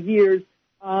several years.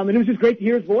 And it was just great to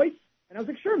hear his voice. And I was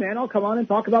like, sure, man, I'll come on and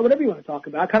talk about whatever you want to talk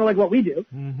about, kind of like what we do.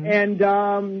 Mm-hmm.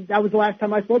 And that was the last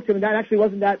time I spoke to him, and that actually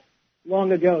wasn't that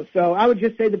long ago. So I would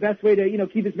just say the best way to,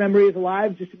 keep his memories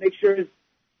alive, just to make sure his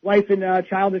wife and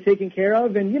child are taken care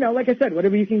of. And, like I said,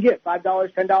 whatever you can get,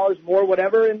 $5, $10 more,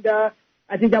 whatever. And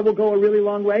I think that will go a really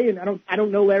long way. And I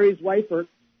don't know Larry's wife or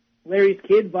Larry's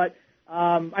kid, but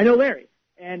I know Larry.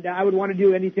 And I would want to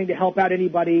do anything to help out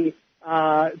anybody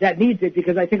that needs it,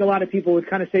 because I think a lot of people would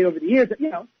kind of say over the years that,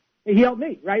 he helped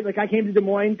me, right? Like I came to Des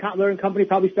Moines, Kotler and Company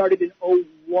probably started in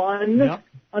 01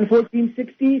 on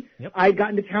 1460. Yep. I got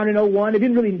into town in 01. I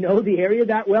didn't really know the area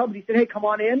that well, but he said, hey, come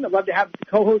on in. I'd love to have the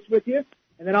co-host with you.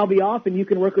 And then I'll be off, and you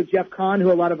can work with Jeff Kahn,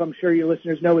 who a lot of, I'm sure your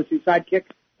listeners know, is his sidekick,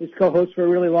 his co-host for a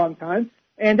really long time.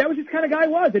 And that was just the kind of guy I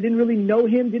was. I didn't really know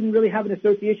him, didn't really have an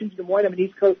association to Des Moines. I'm an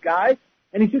East Coast guy.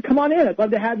 And he said, come on in. I'd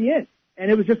love to have you in. And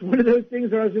it was just one of those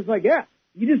things where I was just like, yeah,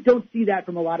 you just don't see that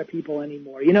from a lot of people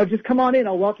anymore. Just come on in.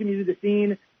 I'll welcome you to the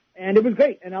scene. And it was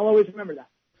great. And I'll always remember that.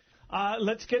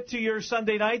 Let's get to your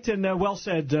Sunday night, and well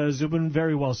said, Zubin,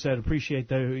 very well said.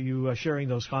 Appreciate you sharing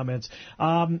those comments.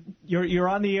 You're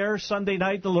on the air Sunday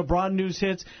night, the LeBron news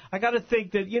hits. I got to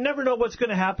think that you never know what's going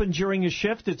to happen during a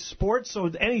shift. It's sports, so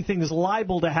anything is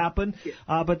liable to happen.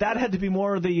 But that had to be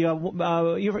more of the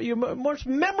your most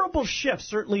memorable shift,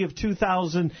 certainly of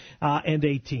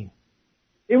 2018.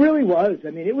 It really was.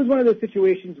 I mean, it was one of those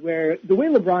situations where the way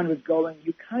LeBron was going,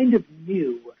 you kind of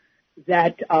knew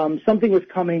that something was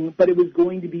coming, but it was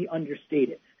going to be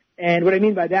understated. And what I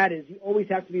mean by that is you always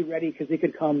have to be ready, because it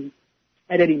could come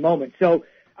at any moment. So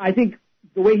I think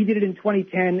the way he did it in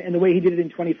 2010 and the way he did it in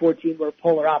 2014 were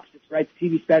polar opposites, right? The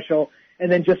TV special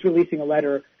and then just releasing a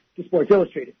letter to Sports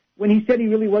Illustrated. When he said he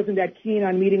really wasn't that keen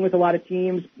on meeting with a lot of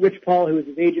teams, Rich Paul, who was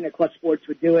his agent at Clutch Sports,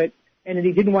 would do it. And then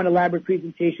he didn't want elaborate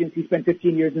presentations. He spent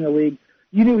 15 years in the league.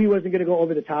 You knew he wasn't going to go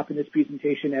over the top in this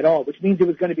presentation at all, which means it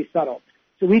was going to be subtle.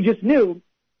 So we just knew,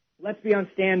 let's be on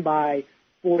standby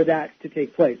for that to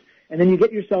take place. And then you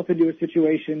get yourself into a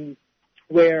situation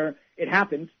where it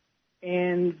happens,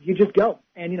 and you just go.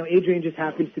 And, Adrian just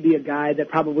happens to be a guy that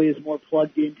probably is more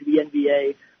plugged into the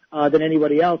NBA than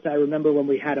anybody else. I remember when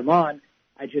we had him on,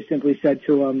 I just simply said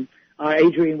to him,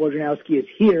 Adrian Wojnarowski is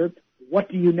here. What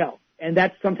do you know? And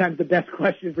that's sometimes the best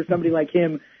question for somebody like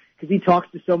him, because he talks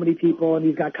to so many people and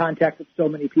he's got contact with so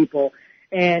many people.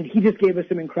 And he just gave us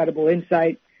some incredible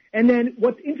insight. And then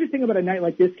what's interesting about a night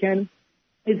like this, Ken,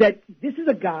 is that this is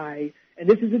a guy and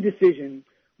this is a decision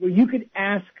where you could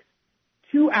ask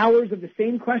 2 hours of the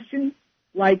same question,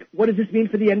 like, what does this mean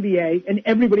for the NBA? And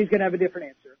everybody's going to have a different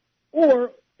answer.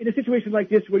 Or in a situation like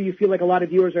this where you feel like a lot of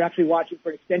viewers are actually watching for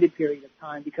an extended period of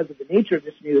time because of the nature of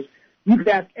this news, you could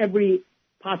ask every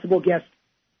possible guest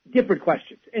different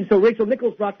questions. And so Rachel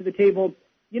Nichols brought to the table,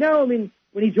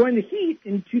 when he joined the Heat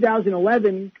in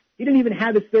 2011, he didn't even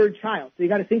have his third child. So you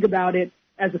got to think about it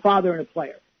as a father and a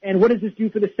player. And what does this do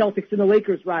for the Celtics and the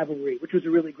Lakers rivalry, which was a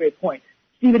really great point.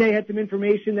 Stephen A. had some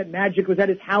information that Magic was at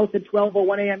his house at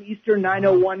 12:01 a.m. Eastern,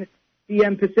 9:01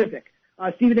 p.m. Pacific.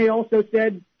 Stephen A. also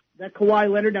said that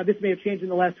Kawhi Leonard, now this may have changed in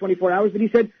the last 24 hours, but he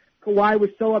said Kawhi was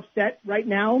so upset right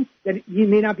now that he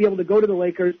may not be able to go to the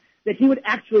Lakers, that he would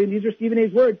actually, and these are Stephen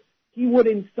A.'s words, he would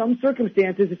in some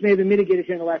circumstances, this may have been mitigated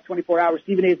here in the last 24 hours,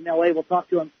 Stephen A.'s in L.A., we'll talk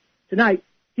to him tonight,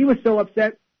 he was so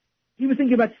upset, he was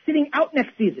thinking about sitting out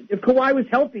next season. If Kawhi was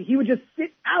healthy, he would just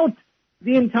sit out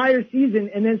the entire season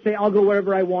and then say, I'll go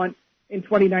wherever I want in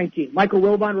 2019. Michael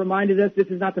Wilbon reminded us this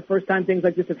is not the first time things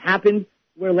like this have happened,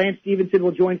 where Lance Stevenson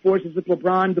will join forces with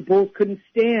LeBron. The Bulls couldn't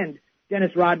stand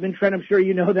Dennis Rodman. Trent, I'm sure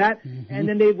you know that. Mm-hmm. And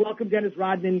then they welcomed Dennis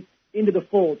Rodman into the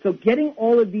fold. So getting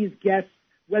all of these guests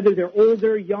whether they're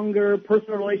older, younger,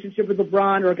 personal relationship with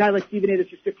LeBron, or a guy like Stephen A. that's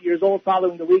just 50 years old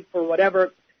following the league for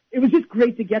whatever. It was just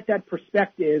great to get that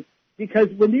perspective, because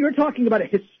when you're talking about a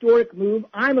historic move,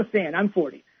 I'm a fan. I'm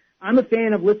 40. I'm a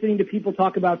fan of listening to people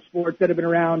talk about sports that have been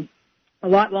around a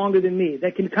lot longer than me,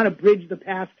 that can kind of bridge the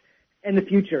past and the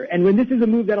future. And when this is a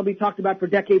move that'll be talked about for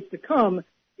decades to come,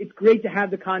 it's great to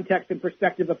have the context and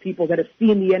perspective of people that have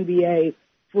seen the NBA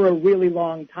for a really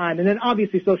long time. And then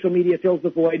obviously social media fills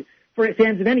the void for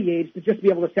fans of any age to just be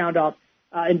able to sound off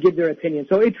and give their opinion.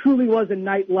 So it truly was a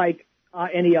night like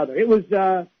any other. It was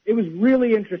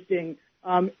really interesting.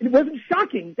 It wasn't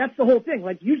shocking. That's the whole thing.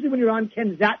 Like, usually when you're on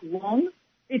Ken that long,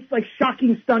 it's like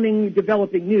shocking, stunning,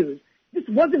 developing news. This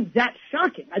wasn't that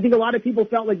shocking. I think a lot of people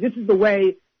felt like this is the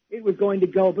way it was going to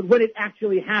go. But when it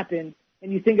actually happened,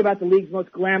 and you think about the league's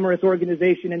most glamorous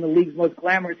organization and the league's most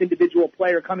glamorous individual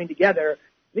player coming together,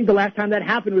 I think the last time that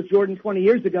happened was Jordan 20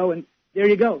 years ago, and there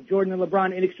you go. Jordan and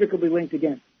LeBron inextricably linked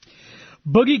again.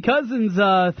 Boogie Cousins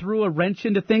threw a wrench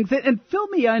into things. And fill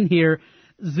me in here,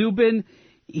 Zubin.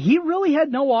 He really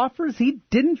had no offers. He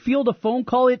didn't field a phone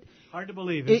call. Hard to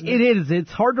believe, isn't it? It is.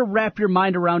 It's hard to wrap your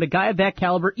mind around a guy of that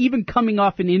caliber, even coming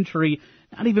off an injury,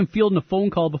 not even fielding a phone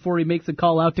call before he makes a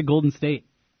call out to Golden State.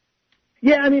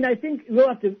 Yeah, I mean, I think we'll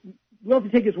have to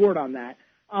take his word on that.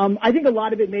 I think a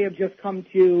lot of it may have just come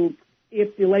to,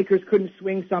 if the Lakers couldn't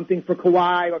swing something for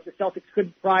Kawhi, or if the Celtics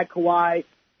couldn't pry Kawhi,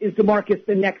 is DeMarcus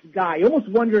the next guy? You almost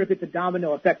wonder if it's a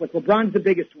domino effect. Like, LeBron's the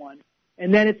biggest one.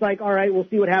 And then it's like, all right, we'll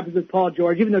see what happens with Paul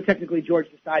George, even though technically George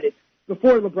decided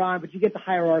before LeBron, but you get the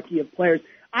hierarchy of players.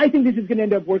 I think this is going to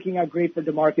end up working out great for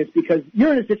DeMarcus, because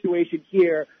you're in a situation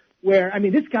here where, I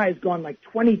mean, this guy has gone like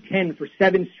 2010 for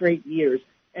 7 straight years.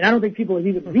 And I don't think people have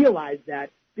even realized that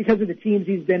because of the teams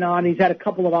he's been on. He's had a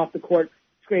couple of off-the-court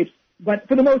scrapes. But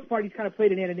for the most part, he's kind of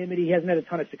played in anonymity. He hasn't had a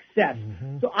ton of success.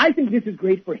 Mm-hmm. So I think this is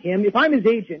great for him. If I'm his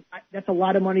agent, that's a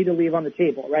lot of money to leave on the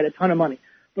table, right? A ton of money.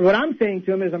 But what I'm saying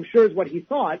to him is, I'm sure is what he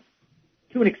thought,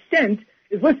 to an extent,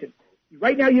 is, listen,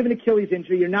 right now you have an Achilles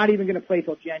injury. You're not even going to play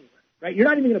till January, right? You're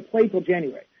not even going to play till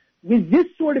January. With this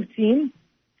sort of team,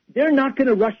 they're not going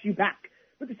to rush you back.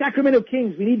 With the Sacramento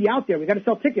Kings, we need you out there. We got to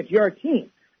sell tickets. You're our team.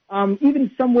 Even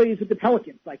in some ways with the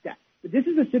Pelicans like that. But this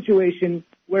is a situation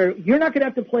where you're not going to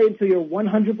have to play until you're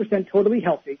 100% totally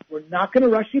healthy. We're not going to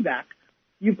rush you back.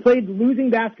 You played losing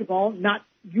basketball, not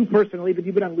you personally, but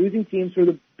you've been on losing teams for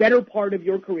the better part of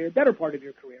your career.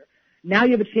 Now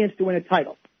you have a chance to win a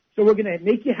title. So we're going to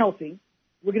make you healthy.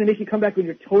 We're going to make you come back when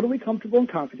you're totally comfortable and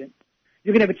confident.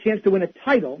 You're going to have a chance to win a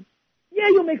title. Yeah,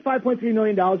 you'll make $5.3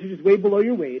 million, which is way below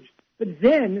your wage. But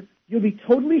then you'll be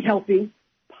totally healthy,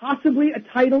 possibly a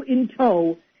title in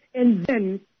tow, and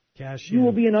then you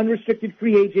will be an unrestricted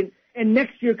free agent, and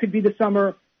next year could be the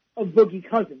summer of Boogie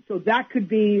Cousins. So that could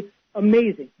be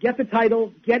amazing. Get the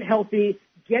title, get healthy,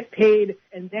 get paid,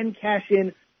 and then cash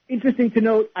in. Interesting to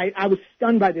note, I was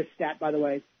stunned by this stat, by the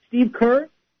way. Steve Kerr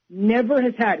never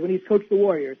has had, when he's coached the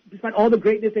Warriors, despite all the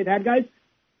greatness they've had, guys,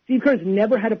 Steve Kerr has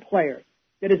never had a player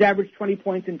that has averaged 20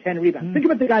 points and 10 rebounds. Think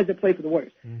about the guys that play for the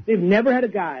Warriors. They've never had a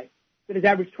guy that has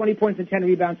averaged 20 points and 10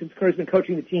 rebounds since Kerr's been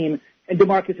coaching the team, and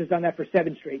DeMarcus has done that for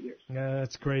 7 straight years. Yeah,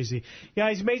 that's crazy. Yeah,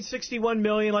 he's made $61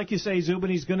 million, like you say, Zubin.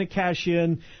 He's going to cash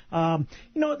in.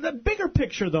 The bigger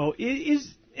picture, though,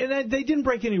 is and they didn't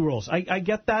break any rules. I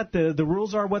get that. The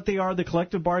rules are what they are. The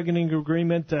collective bargaining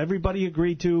agreement, everybody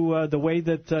agreed to the way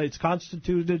that it's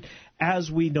constituted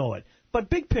as we know it. But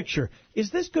big picture,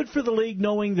 is this good for the league,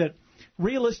 knowing that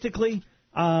realistically,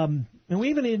 and we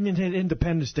even in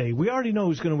Independence Day, we already know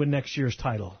who's going to win next year's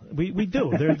title. We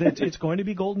do. It's going to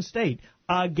be Golden State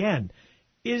again.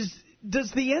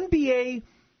 Does the NBA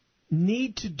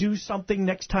need to do something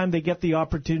next time they get the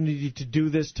opportunity to do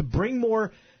this, to bring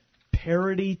more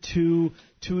parity to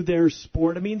their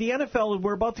sport? I mean, the NFL,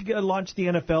 we're about to launch the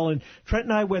NFL, and Trent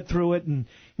and I went through it, and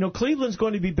Cleveland's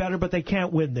going to be better, but they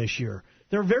can't win this year.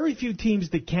 There are very few teams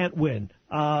that can't win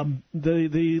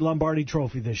the Lombardi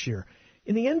Trophy this year.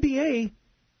 In the NBA,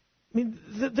 I mean,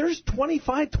 there's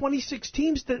 25, 26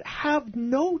 teams that have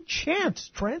no chance,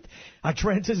 Trent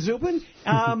and Zubin.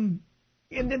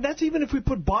 And that's even if we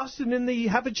put Boston in the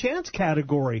have a chance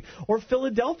category, or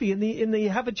Philadelphia in the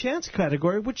have a chance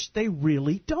category, which they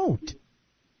really don't.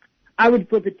 I would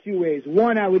flip it 2 ways.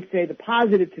 One, I would say the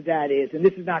positive to that is, and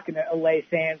this is not going to allay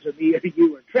fans or me or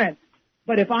you or Trent,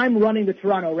 but if I'm running the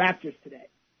Toronto Raptors today,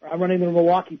 or I'm running the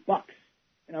Milwaukee Bucks,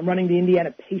 and I'm running the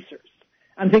Indiana Pacers,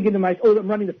 I'm thinking to myself, I'm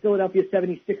running the Philadelphia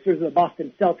 76ers or the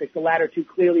Boston Celtics, the latter two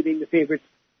clearly being the favorites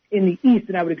in the East,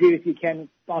 and I would agree with you, Ken,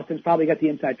 Boston's probably got the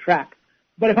inside track.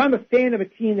 But if I'm a fan of a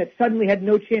team that suddenly had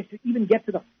no chance to even get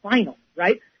to the final,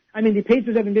 right? I mean, the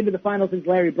Pacers haven't been to the finals since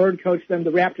Larry Bird coached them.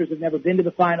 The Raptors have never been to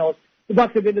the finals. The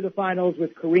Bucks have been to the finals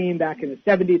with Kareem back in the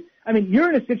 70s. I mean, you're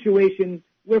in a situation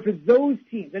where for those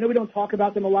teams, I know we don't talk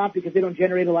about them a lot because they don't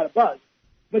generate a lot of buzz,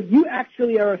 but you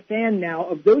actually are a fan now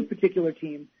of those particular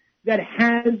teams that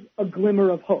has a glimmer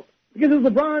of hope. Because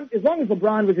as long as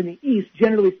LeBron was in the East,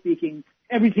 generally speaking,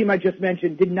 every team I just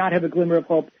mentioned did not have a glimmer of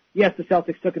hope. Yes, the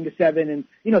Celtics took him to 7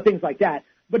 and, things like that.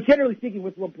 But generally speaking,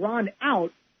 with LeBron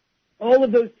out, all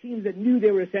of those teams that knew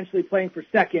they were essentially playing for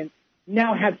second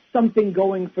now have something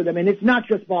going for them. And it's not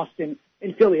just Boston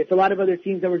and Philly. It's a lot of other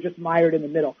teams that were just mired in the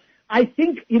middle. I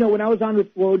think, when I was on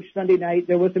with Woj Sunday night,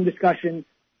 there was some discussion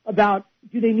about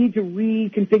do they need to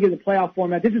reconfigure the playoff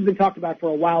format. This has been talked about for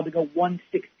a while to go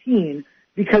 116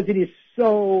 because it is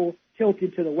so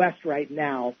tilted to the West right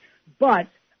now. But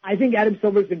I think Adam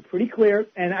Silver's been pretty clear,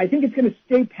 and I think it's going to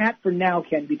stay pat for now,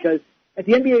 Ken, because at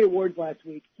the NBA Awards last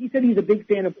week, he said he's a big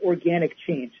fan of organic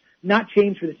change, not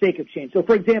change for the sake of change. So,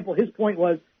 for example, his point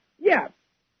was, yeah,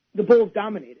 the Bulls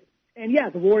dominated. And, yeah,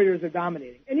 the Warriors are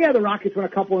dominating. And, yeah, the Rockets won a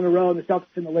couple in a row, and the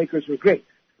Celtics and the Lakers were great.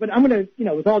 But I'm going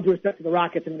to, with all due respect to the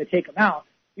Rockets, I'm going to take them out.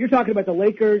 You're talking about the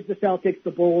Lakers, the Celtics,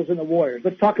 the Bulls, and the Warriors.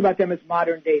 Let's talk about them as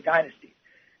modern-day dynasties.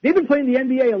 They've been playing the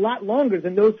NBA a lot longer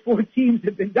than those four teams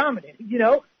have been dominating,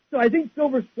 So I think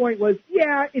Silver's point was,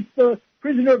 yeah, it's the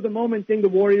prisoner of the moment thing. The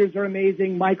Warriors are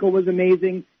amazing. Michael was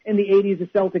amazing. In the 80s, the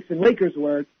Celtics and Lakers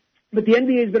were. But the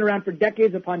NBA has been around for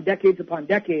decades upon decades upon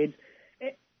decades,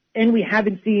 and we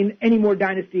haven't seen any more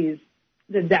dynasties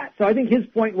than that. So I think his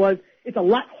point was it's a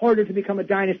lot harder to become a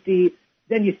dynasty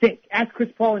than you think. Ask Chris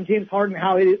Paul and James Harden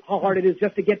how hard it is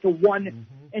just to get to one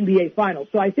NBA final.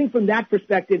 So I think from that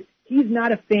perspective, he's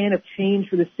not a fan of change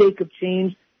for the sake of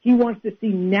change. He wants to see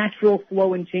natural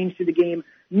flow and change to the game,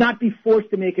 not be forced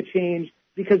to make a change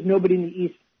because nobody in the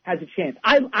East has a chance.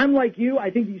 I'm like you. I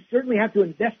think you certainly have to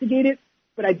investigate it,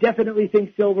 but I definitely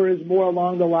think Silver is more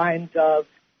along the lines of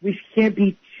we can't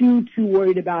be too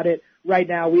worried about it right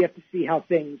now. We have to see how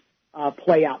things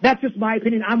play out. That's just my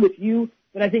opinion. I'm with you,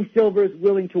 but I think Silver is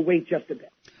willing to wait just a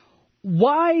bit.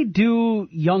 Why do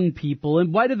young people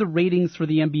and why do the ratings for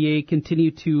the NBA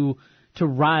continue to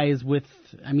rise with,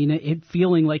 it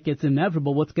feeling like it's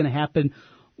inevitable what's going to happen?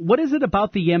 What is it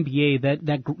about the NBA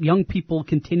that young people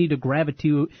continue to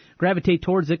gravitate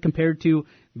towards it compared to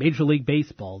Major League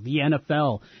Baseball, the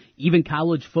NFL, even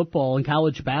college football and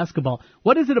college basketball?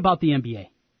 What is it about the NBA?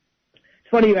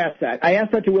 It's funny you asked that. I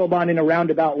asked that to Wilbon in a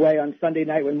roundabout way on Sunday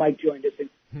night when Mike joined us. And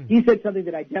he said something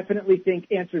that I definitely think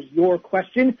answers your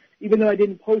question, even though I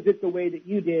didn't pose it the way that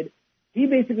you did. He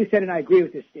basically said, and I agree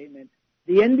with this statement,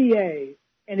 the NBA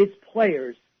and its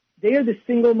players, they are the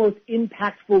single most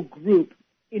impactful group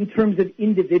in terms of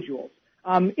individuals.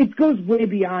 It goes way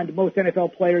beyond most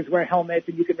NFL players wear helmets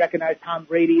and you can recognize Tom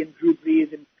Brady and Drew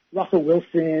Brees and Russell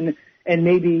Wilson and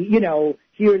maybe,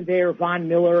 here and there Von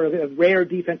Miller, a rare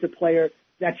defensive player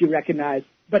that you recognize.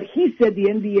 But he said the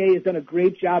NBA has done a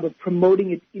great job of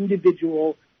promoting its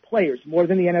individual players more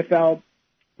than the NFL,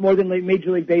 more than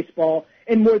Major League Baseball,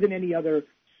 and more than any other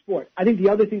sport. I think the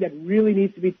other thing that really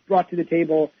needs to be brought to the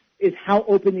table is how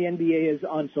open the NBA is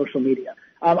on social media.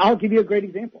 I'll give you a great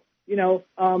example.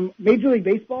 Major League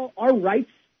Baseball, our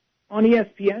rights on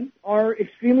ESPN are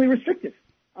extremely restrictive.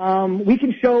 We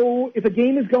can show, if a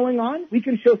game is going on, we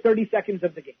can show 30 seconds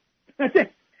of the game. That's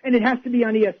it. And it has to be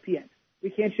on ESPN. We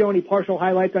can't show any partial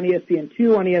highlights on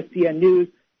ESPN2, on ESPN News.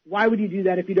 Why would you do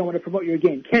that if you don't want to promote your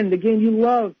game? Ken, the game you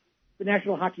love, the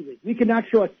National Hockey League. We cannot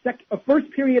show a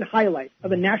first period highlight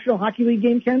of a National Hockey League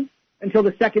game, Ken, until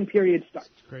the second period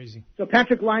starts. It's crazy. So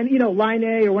Patrick Line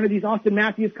A or one of these Austin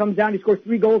Matthews comes down, he scores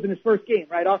 3 goals in his first game,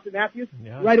 right? Austin Matthews?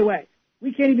 Yeah. Right away.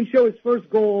 We can't even show his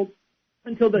first goal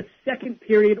until the second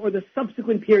period or the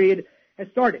subsequent period has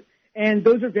started. And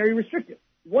those are very restrictive.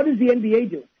 What is the NBA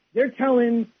doing? They're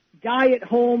telling guy at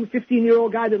home,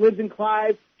 15-year-old guy that lives in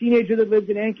Clive, teenager that lives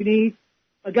in Ankeny,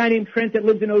 a guy named Trent that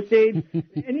lives in Osage,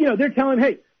 and, they're telling him,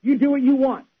 hey, you do what you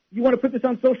want. You want to put this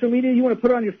on social media, you want to put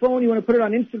it on your phone, you want to put it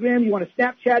on Instagram, you want to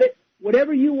Snapchat it,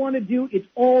 whatever you want to do, it's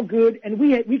all good, and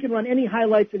we can run any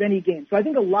highlights of any game. So I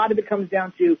think a lot of it comes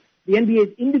down to the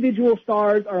NBA's individual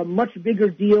stars are a much bigger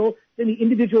deal than the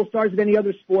individual stars of any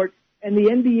other sport, and the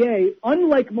NBA,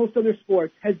 unlike most other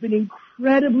sports, has been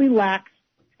incredibly lax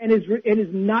and is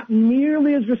not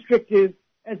nearly as restrictive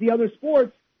as the other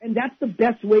sports, and that's the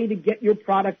best way to get your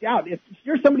product out. If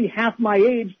you're somebody half my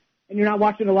age and you're not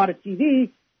watching a lot of TV,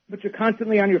 but you're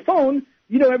constantly on your phone,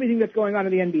 you know everything that's going on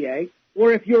in the NBA.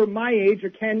 Or if you're my age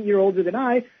or 10 years older than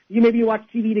I, you watch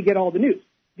TV to get all the news.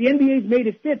 The NBA's made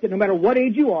it fit that no matter what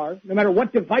age you are, no matter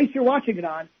what device you're watching it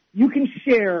on, you can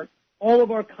share all of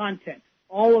our content,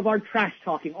 all of our trash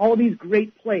talking, all of these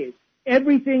great plays.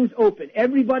 Everything's open.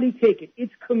 Everybody take it.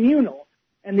 It's communal.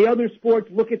 And the other sports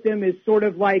look at them as sort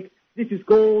of like, this is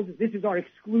gold, this is our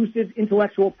exclusive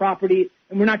intellectual property,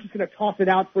 and we're not just going to toss it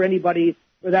out for anybody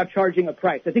without charging a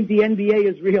price. I think the NBA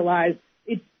has realized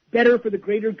it's better for the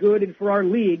greater good and for our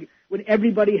league when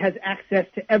everybody has access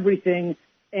to everything.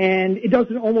 And it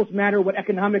doesn't almost matter what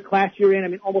economic class you're in. I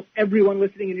mean, almost everyone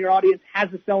listening in your audience has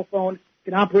a cell phone,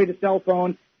 can operate a cell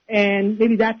phone. And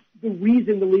maybe that's the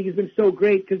reason the league has been so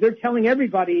great, because they're telling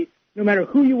everybody, no matter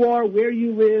who you are, where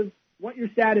you live, what your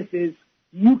status is,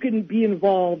 you can be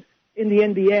involved in the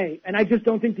NBA. And I just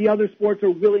don't think the other sports are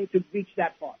willing to reach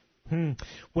that far.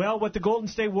 Well, what the Golden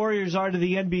State Warriors are to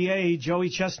the NBA, Joey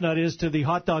Chestnut is to the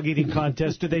hot dog eating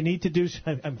contest. Do they need to do?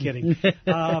 I'm kidding. Do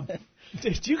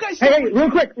you guys? Hey, real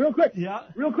quick. Yeah.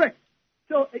 Real quick.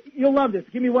 So you'll love this.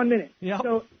 Give me 1 minute. Yeah.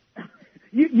 So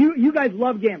you guys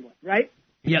love gambling, right?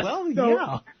 Yes. Well,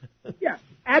 yeah. Yeah.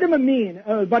 Adam Amin,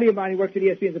 a buddy of mine who works at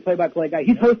ESPN as a play-by-play guy,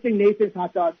 he's hosting Nathan's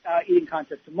hot dog eating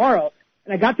contest tomorrow.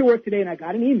 And I got to work today and I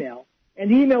got an email. And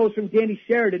the email was from Danny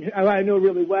Sheridan, who I know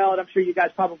really well, and I'm sure you guys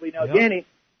probably know Danny.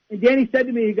 And Danny said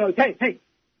to me, he goes, hey,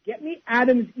 get me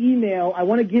Adam's email. I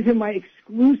want to give him my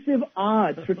exclusive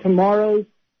odds for tomorrow's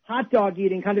hot dog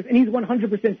eating contest. And he's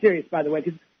 100% serious, by the way,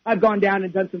 because I've gone down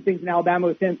and done some things in Alabama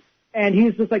with him. And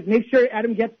he's just like, make sure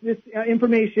Adam gets this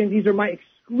information. These are my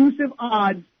exclusive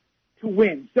odds to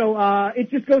win. So it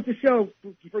just goes to show,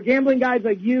 for gambling guys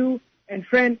like you and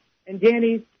Trent and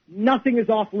Danny, nothing is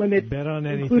off limits, bet on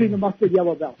anything, including the mustard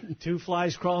yellow belt. Two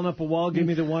flies crawling up a wall. Give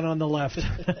me the one on the left.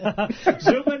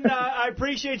 Zubin, I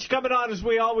appreciate you coming on, as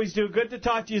we always do. Good to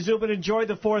talk to you, Zubin. Enjoy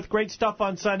the 4th. Great stuff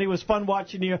on Sunday. It was fun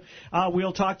watching you.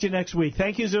 We'll talk to you next week.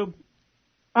 Thank you, Zub.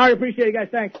 All right, appreciate it, guys.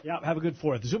 Thanks. Yeah, have a good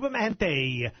 4th. Zubin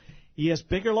Mehenti. Yes,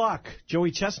 bigger lock.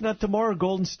 Joey Chestnut tomorrow,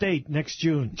 Golden State next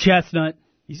June. Chestnut.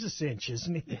 He's a cinch,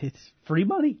 isn't he? It's free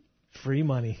money. Free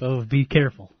money. So be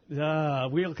careful.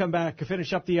 We'll come back,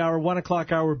 finish up the hour, 1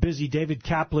 o'clock hour busy. David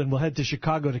Kaplan will head to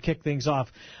Chicago to kick things off.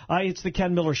 It's the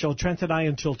Ken Miller Show. Trent and I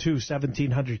until 2,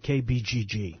 1700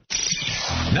 KBGG.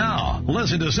 Now,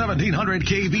 listen to 1700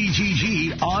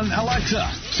 KBGG on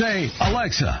Alexa. Say,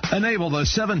 Alexa, enable the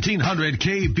 1700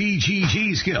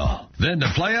 KBGG skill. Then to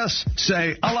play us,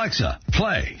 say, Alexa,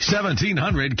 play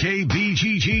 1700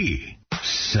 KBGG.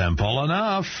 Simple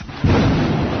enough.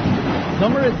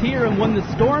 Summer is here, and when the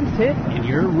storms hit and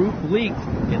your roof leaks,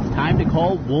 it's time to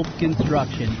call Wolf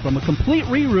Construction. From a complete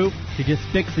re-roof to just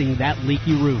fixing that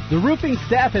leaky roof. The roofing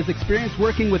staff has experience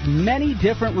working with many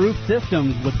different roof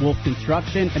systems with Wolf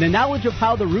Construction and a knowledge of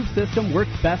how the roof system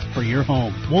works best for your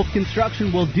home. Wolf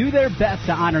Construction will do their best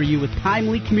to honor you with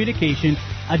timely communication,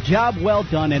 a job well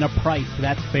done, and a price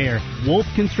that's fair. Wolf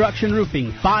Construction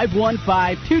Roofing,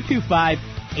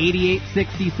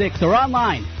 515-225-8866 or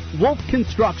online,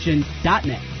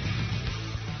 wolfconstruction.net.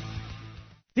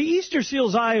 The Easter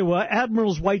Seals Iowa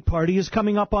Admirals White Party is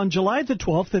coming up on July the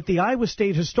 12th at the Iowa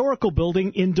State Historical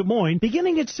Building in Des Moines,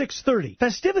 beginning at 6:30.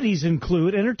 Festivities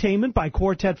include entertainment by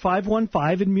Quartet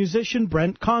 515 and musician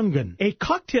Brent Congan. A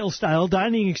cocktail-style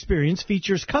dining experience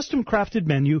features custom-crafted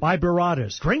menu by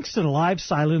Baradas, drinks, and a live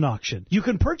silent auction. You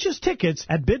can purchase tickets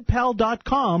at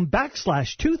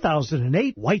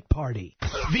bidpal.com/2008 White Party.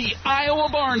 The Iowa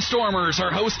Barnstormers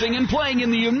are hosting and playing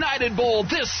in the United Bowl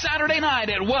this Saturday night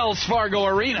at Wells Fargo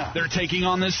Arena. They're taking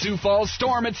on the Sioux Falls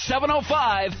Storm at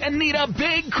 7:05 and need a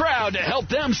big crowd to help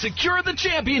them secure the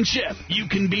championship. You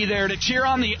can be there to cheer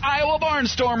on the Iowa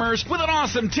Barnstormers with an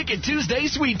awesome Ticket Tuesday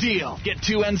sweet deal. Get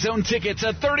 2 end zone tickets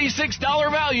at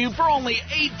 $36 value for only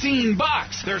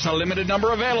 $18. There's a limited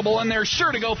number available and they're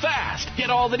sure to go fast. Get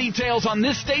all the details on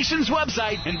this station's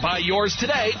website and buy yours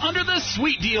today under the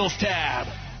Sweet Deals tab.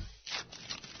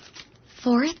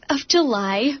 4th of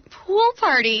July pool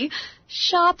party.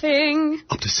 Shopping.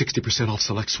 Up to 60% off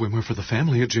select swimwear for the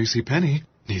family at JCPenney.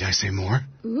 Need I say more?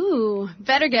 Ooh,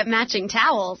 better get matching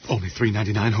towels. Only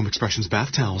 $3.99 Home Expressions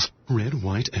bath towels. Red,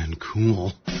 white, and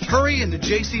cool. Hurry into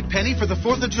JCPenney for the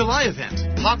 4th of July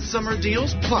event. Hot summer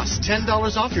deals plus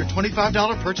 $10 off your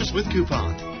 $25 purchase with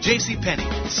coupon.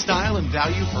 JCPenney, style and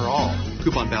value for all.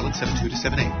 Coupon valid 7/2 to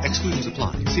 7/8. Exclusions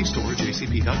apply. See store or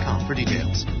jcp.com for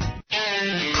details.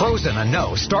 Pros in the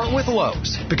know start with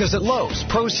Lowe's. Because at Lowe's,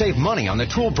 pros save money on the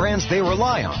tool brands they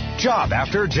rely on, job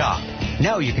after job.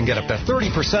 Now you can get up to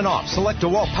 30% off select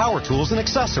DeWalt power tools and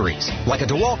accessories, like a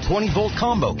DeWalt 20-volt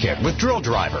combo kit with drill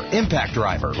driver, impact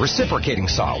driver, reciprocating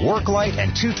saw, work light,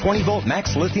 and 2 20-volt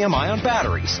max lithium-ion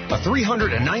batteries. A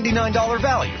 $399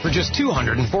 value for just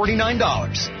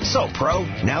 $249. So, pro,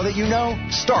 now that you know,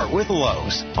 start with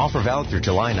Lowe's. Offer valid through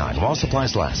July 9 while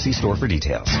supplies last. See store for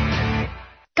details.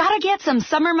 Gotta get some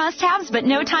summer must-haves but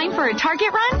no time for a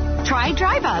Target run? Try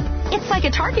Drive Up. It's like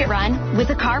a Target run with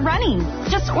a car running.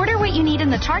 Just order what you need in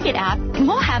the Target app and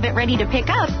we'll have it ready to pick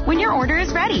up when your order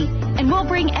is ready. And we'll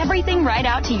bring everything right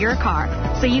out to your car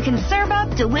so you can serve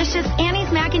up delicious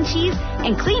Annie's mac and cheese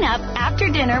and clean up after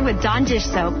dinner with Dawn dish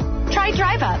soap. Try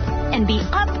Drive Up and be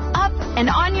up, and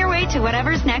on your way to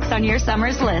whatever's next on your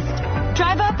summer's list.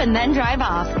 Drive up and then drive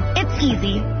off. It's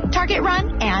easy. Target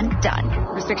run and done.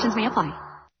 Restrictions may apply.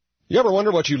 You ever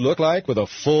wonder what you look like with a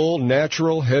full,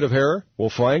 natural head of hair? Well,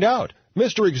 find out.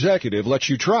 Mr. Executive lets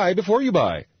you try before you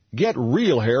buy. Get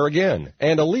real hair again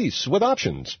and a lease with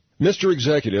options. Mr.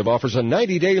 Executive offers a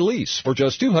 90-day lease for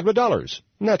just $200.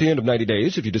 And at the end of 90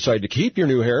 days, if you decide to keep your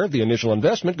new hair, the initial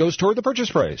investment goes toward the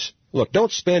purchase price. Look,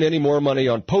 don't spend any more money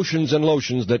on potions and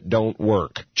lotions that don't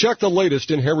work. Check the latest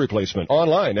in hair replacement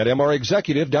online at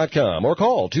mrexecutive.com or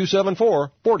call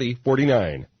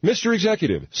 274-4049. Mr.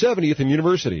 Executive, 70th and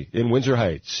University in Windsor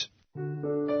Heights.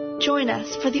 Join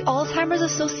us for the Alzheimer's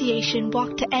Association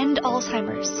Walk to End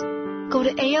Alzheimer's. Go to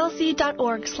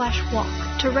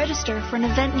alz.org/walk to register for an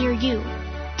event near you.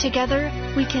 Together,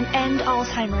 we can end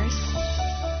Alzheimer's.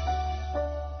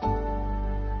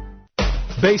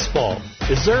 Baseball.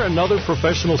 Is there another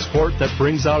professional sport that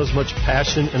brings out as much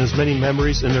passion and as many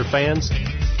memories in their fans?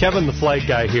 Kevin the Flag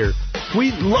Guy here.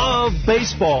 We love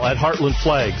baseball at Heartland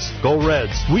Flags. Go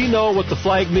Reds. We know what the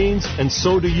flag means, and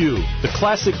so do you. The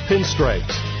classic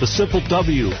pinstripes, the simple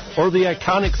W, or the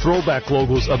iconic throwback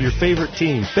logos of your favorite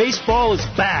team. Baseball is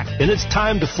back, and it's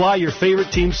time to fly your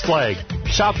favorite team's flag.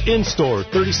 Shop in-store,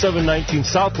 3719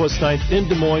 Southwest 9th in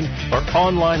Des Moines, or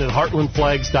online at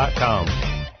heartlandflags.com.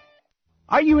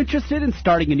 Are you interested in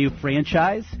starting a new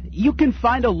franchise? You can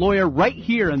find a lawyer right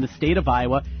here in the state of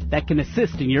Iowa that can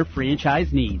assist in your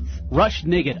franchise needs. Rush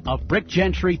Niggett of Brick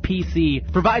Gentry PC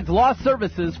provides law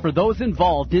services for those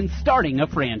involved in starting a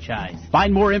franchise.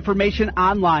 Find more information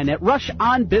online at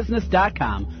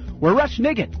rushonbusiness.com, where Rush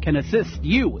Niggett can assist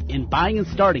you in buying and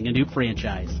starting a new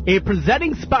franchise. A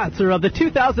presenting sponsor of the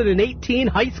 2018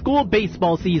 high school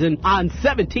baseball season on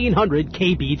 1700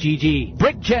 KBGG.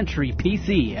 Brick Gentry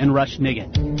PC and Rush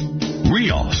Niggett.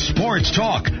 Real sports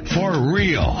talk for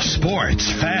real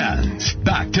sports fans.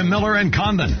 Back to Miller and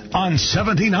Condon on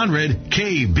 1700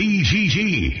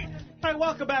 KBGG. All right,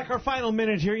 welcome back. Our final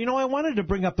minute here. You know, I wanted to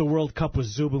bring up the World Cup with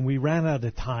Zubin. We ran out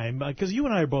of time because you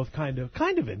and I are both kind of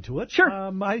into it. Sure.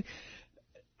 I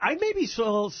maybe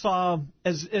saw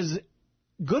as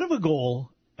good of a goal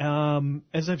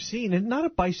as I've seen, and not a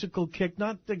bicycle kick,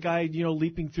 not the guy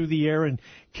leaping through the air and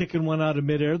kicking one out of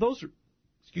midair. Those are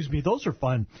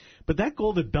fun. But that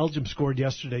goal that Belgium scored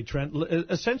yesterday, Trent,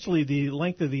 essentially the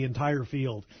length of the entire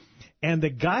field, and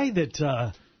the guy that.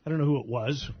 I don't know who it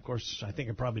was. Of course, I think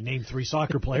I probably named 3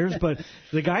 soccer players, but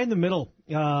the guy in the middle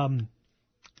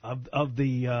of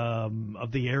the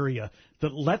area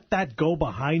that let that go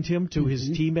behind him to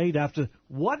his teammate after.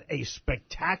 What a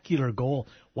spectacular goal!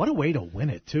 What a way to win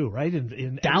it too, right?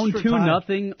 In down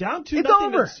 2-0. Down 2-0. It's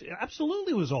over. It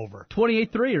absolutely was over.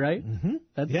 28-3, right? Mm-hmm.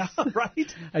 Yeah,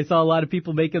 right. I saw a lot of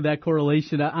people making that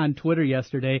correlation on Twitter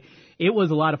yesterday. It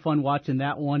was a lot of fun watching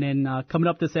that one. And coming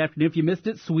up this afternoon, if you missed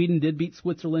it, Sweden did beat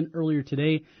Switzerland earlier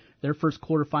today. Their first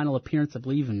quarterfinal appearance, I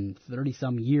believe, in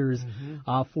 30-some years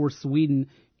for Sweden.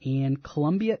 And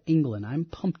Colombia, England. I'm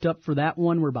pumped up for that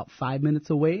one. We're about 5 minutes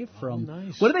away from... Oh,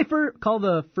 nice. What do they call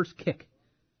the first kick?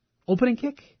 Opening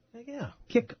kick? Yeah.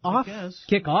 Kick off? I guess.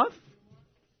 Kick off?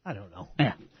 I don't know.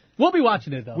 Yeah. We'll be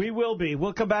watching it, though. We will be.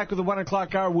 We'll come back with the 1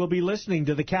 o'clock hour. We'll be listening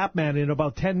to the Capman in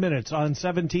about 10 minutes on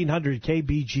 1700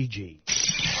 KBGG.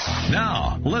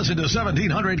 Now, listen to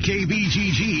 1700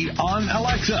 KBGG on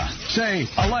Alexa. Say,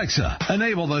 Alexa,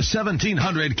 enable the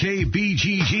 1700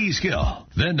 KBGG skill.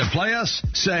 Then to play us,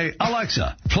 say,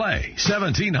 Alexa, play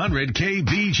 1700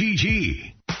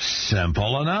 KBGG.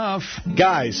 Simple enough.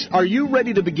 Guys, are you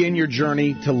ready to begin your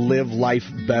journey to live life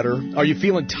better? Are you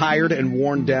feeling tired and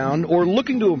worn down, or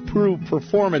looking to improve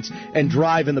performance and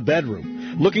drive in the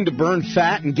bedroom? Looking to burn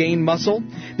fat and gain muscle?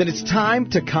 Then it's time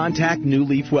to contact New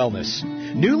Leaf Wellness.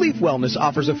 New Leaf Wellness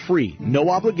offers a free,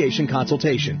 no-obligation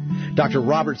consultation. Dr.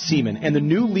 Robert Seaman and the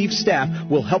New Leaf staff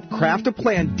will help craft a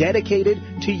plan dedicated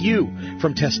to you.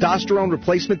 From testosterone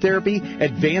replacement therapy,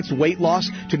 advanced weight loss,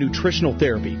 to nutritional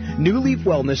therapy, New Leaf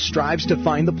Wellness strives to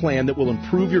find the plan that will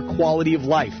improve your quality of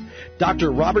life.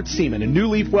 Dr. Robert Seaman and New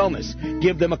Leaf Wellness.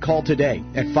 Give them a call today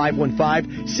at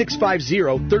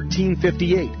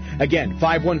 515-650-1358. Again,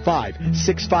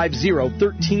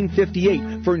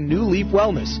 515-650-1358 for New Leaf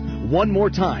Wellness. One more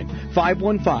time,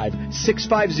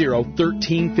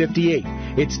 515-650-1358.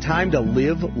 It's time to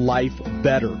live life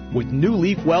better with New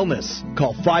Leaf Wellness.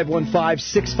 Call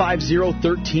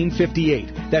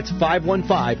 515-650-1358. That's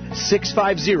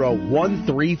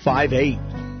 515-650-1358.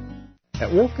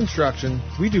 At Wolf Construction,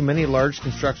 we do many large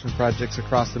construction projects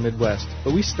across the Midwest,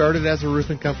 but we started as a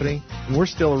roofing company, and we're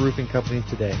still a roofing company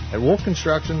today. At Wolf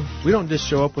Construction, we don't just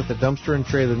show up with a dumpster and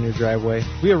trailer in your driveway.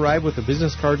 We arrive with a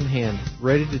business card in hand,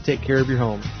 ready to take care of your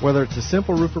home. Whether it's a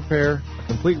simple roof repair, a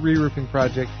complete re-roofing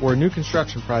project, or a new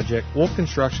construction project, Wolf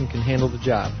Construction can handle the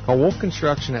job. Call Wolf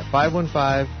Construction at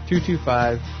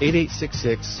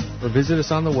 515-225-8866 or visit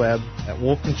us on the web at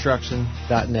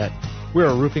wolfconstruction.net. We're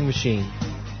a roofing machine.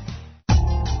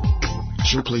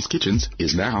 Showplace Kitchens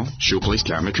is now Showplace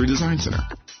Cabinetry Design Center.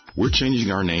 We're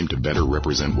changing our name to better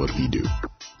represent what we do.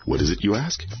 What is it, you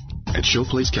ask? At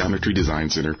Showplace Cabinetry Design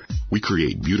Center, we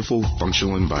create beautiful,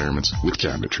 functional environments with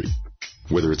cabinetry.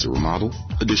 Whether it's a remodel,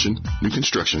 addition, new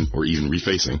construction, or even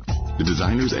refacing, the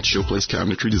designers at Showplace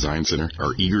Cabinetry Design Center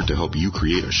are eager to help you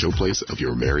create a showplace of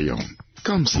your very own.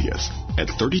 Come see us at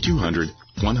 3200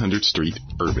 100th Street,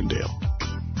 Urbandale.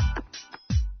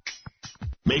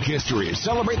 Make history and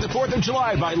celebrate the 4th of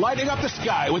July by lighting up the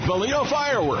sky with Bellino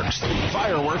Fireworks.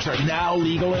 Fireworks are now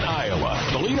legal in Iowa.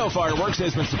 Bellino Fireworks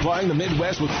has been supplying the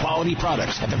Midwest with quality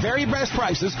products at the very best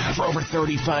prices for over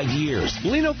 35 years.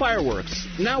 Bellino Fireworks,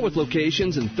 now with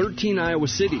locations in 13 Iowa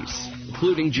cities,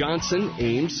 including Johnson,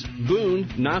 Ames, Boone,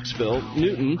 Knoxville,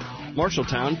 Newton,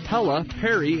 Marshalltown, Pella,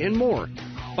 Perry, and more.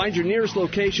 Find your nearest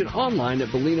location online at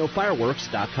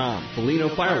BellinoFireworks.com.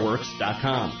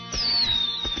 BellinoFireworks.com.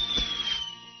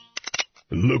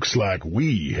 Looks like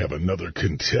we have another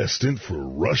contestant for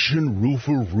Russian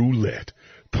Roofer Roulette.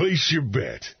 Place your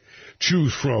bet.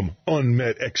 Choose from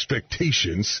unmet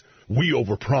expectations, we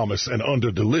overpromise and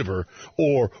underdeliver,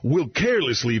 or we'll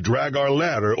carelessly drag our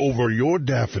ladder over your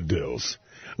daffodils.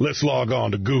 Let's log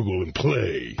on to Google and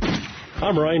play.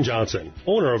 I'm Ryan Johnson,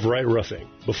 owner of Wright Roofing.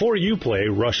 Before you play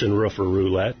Russian Roofer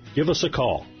Roulette, give us a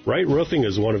call. Wright Roofing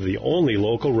is one of the only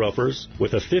local roofers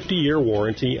with a 50-year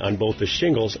warranty on both the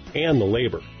shingles and the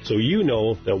labor. So you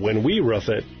know that when we roof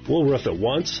it, we'll roof it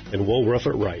once and we'll roof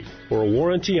it right. For a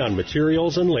warranty on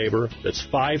materials and labor that's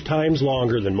 5 times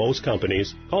longer than most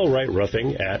companies, call Wright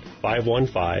Roofing at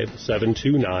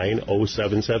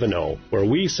 515-729-0770, where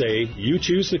we say you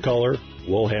choose the color,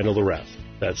 we'll handle the rest.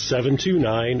 That's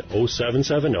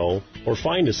 729-0770, or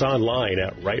find us online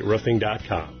at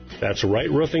wrightroofing.com. That's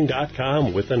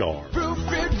wrightroofing.com with an R. Roof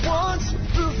it once,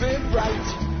 roof it right.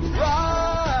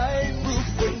 Right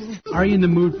Roofing. Are you in the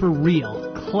mood for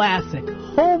real, classic,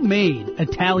 homemade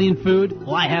Italian food?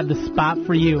 Well, I have the spot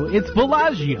for you. It's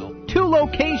Villaggio. 2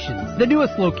 locations. The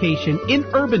newest location in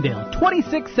Urbandale,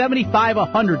 2675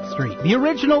 100th Street. The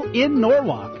original in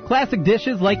Norwalk. Classic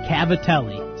dishes like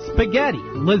cavatelli, spaghetti,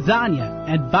 lasagna,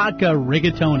 and vodka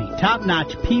rigatoni.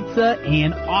 Top-notch pizza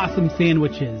and awesome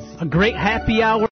sandwiches. A great happy hour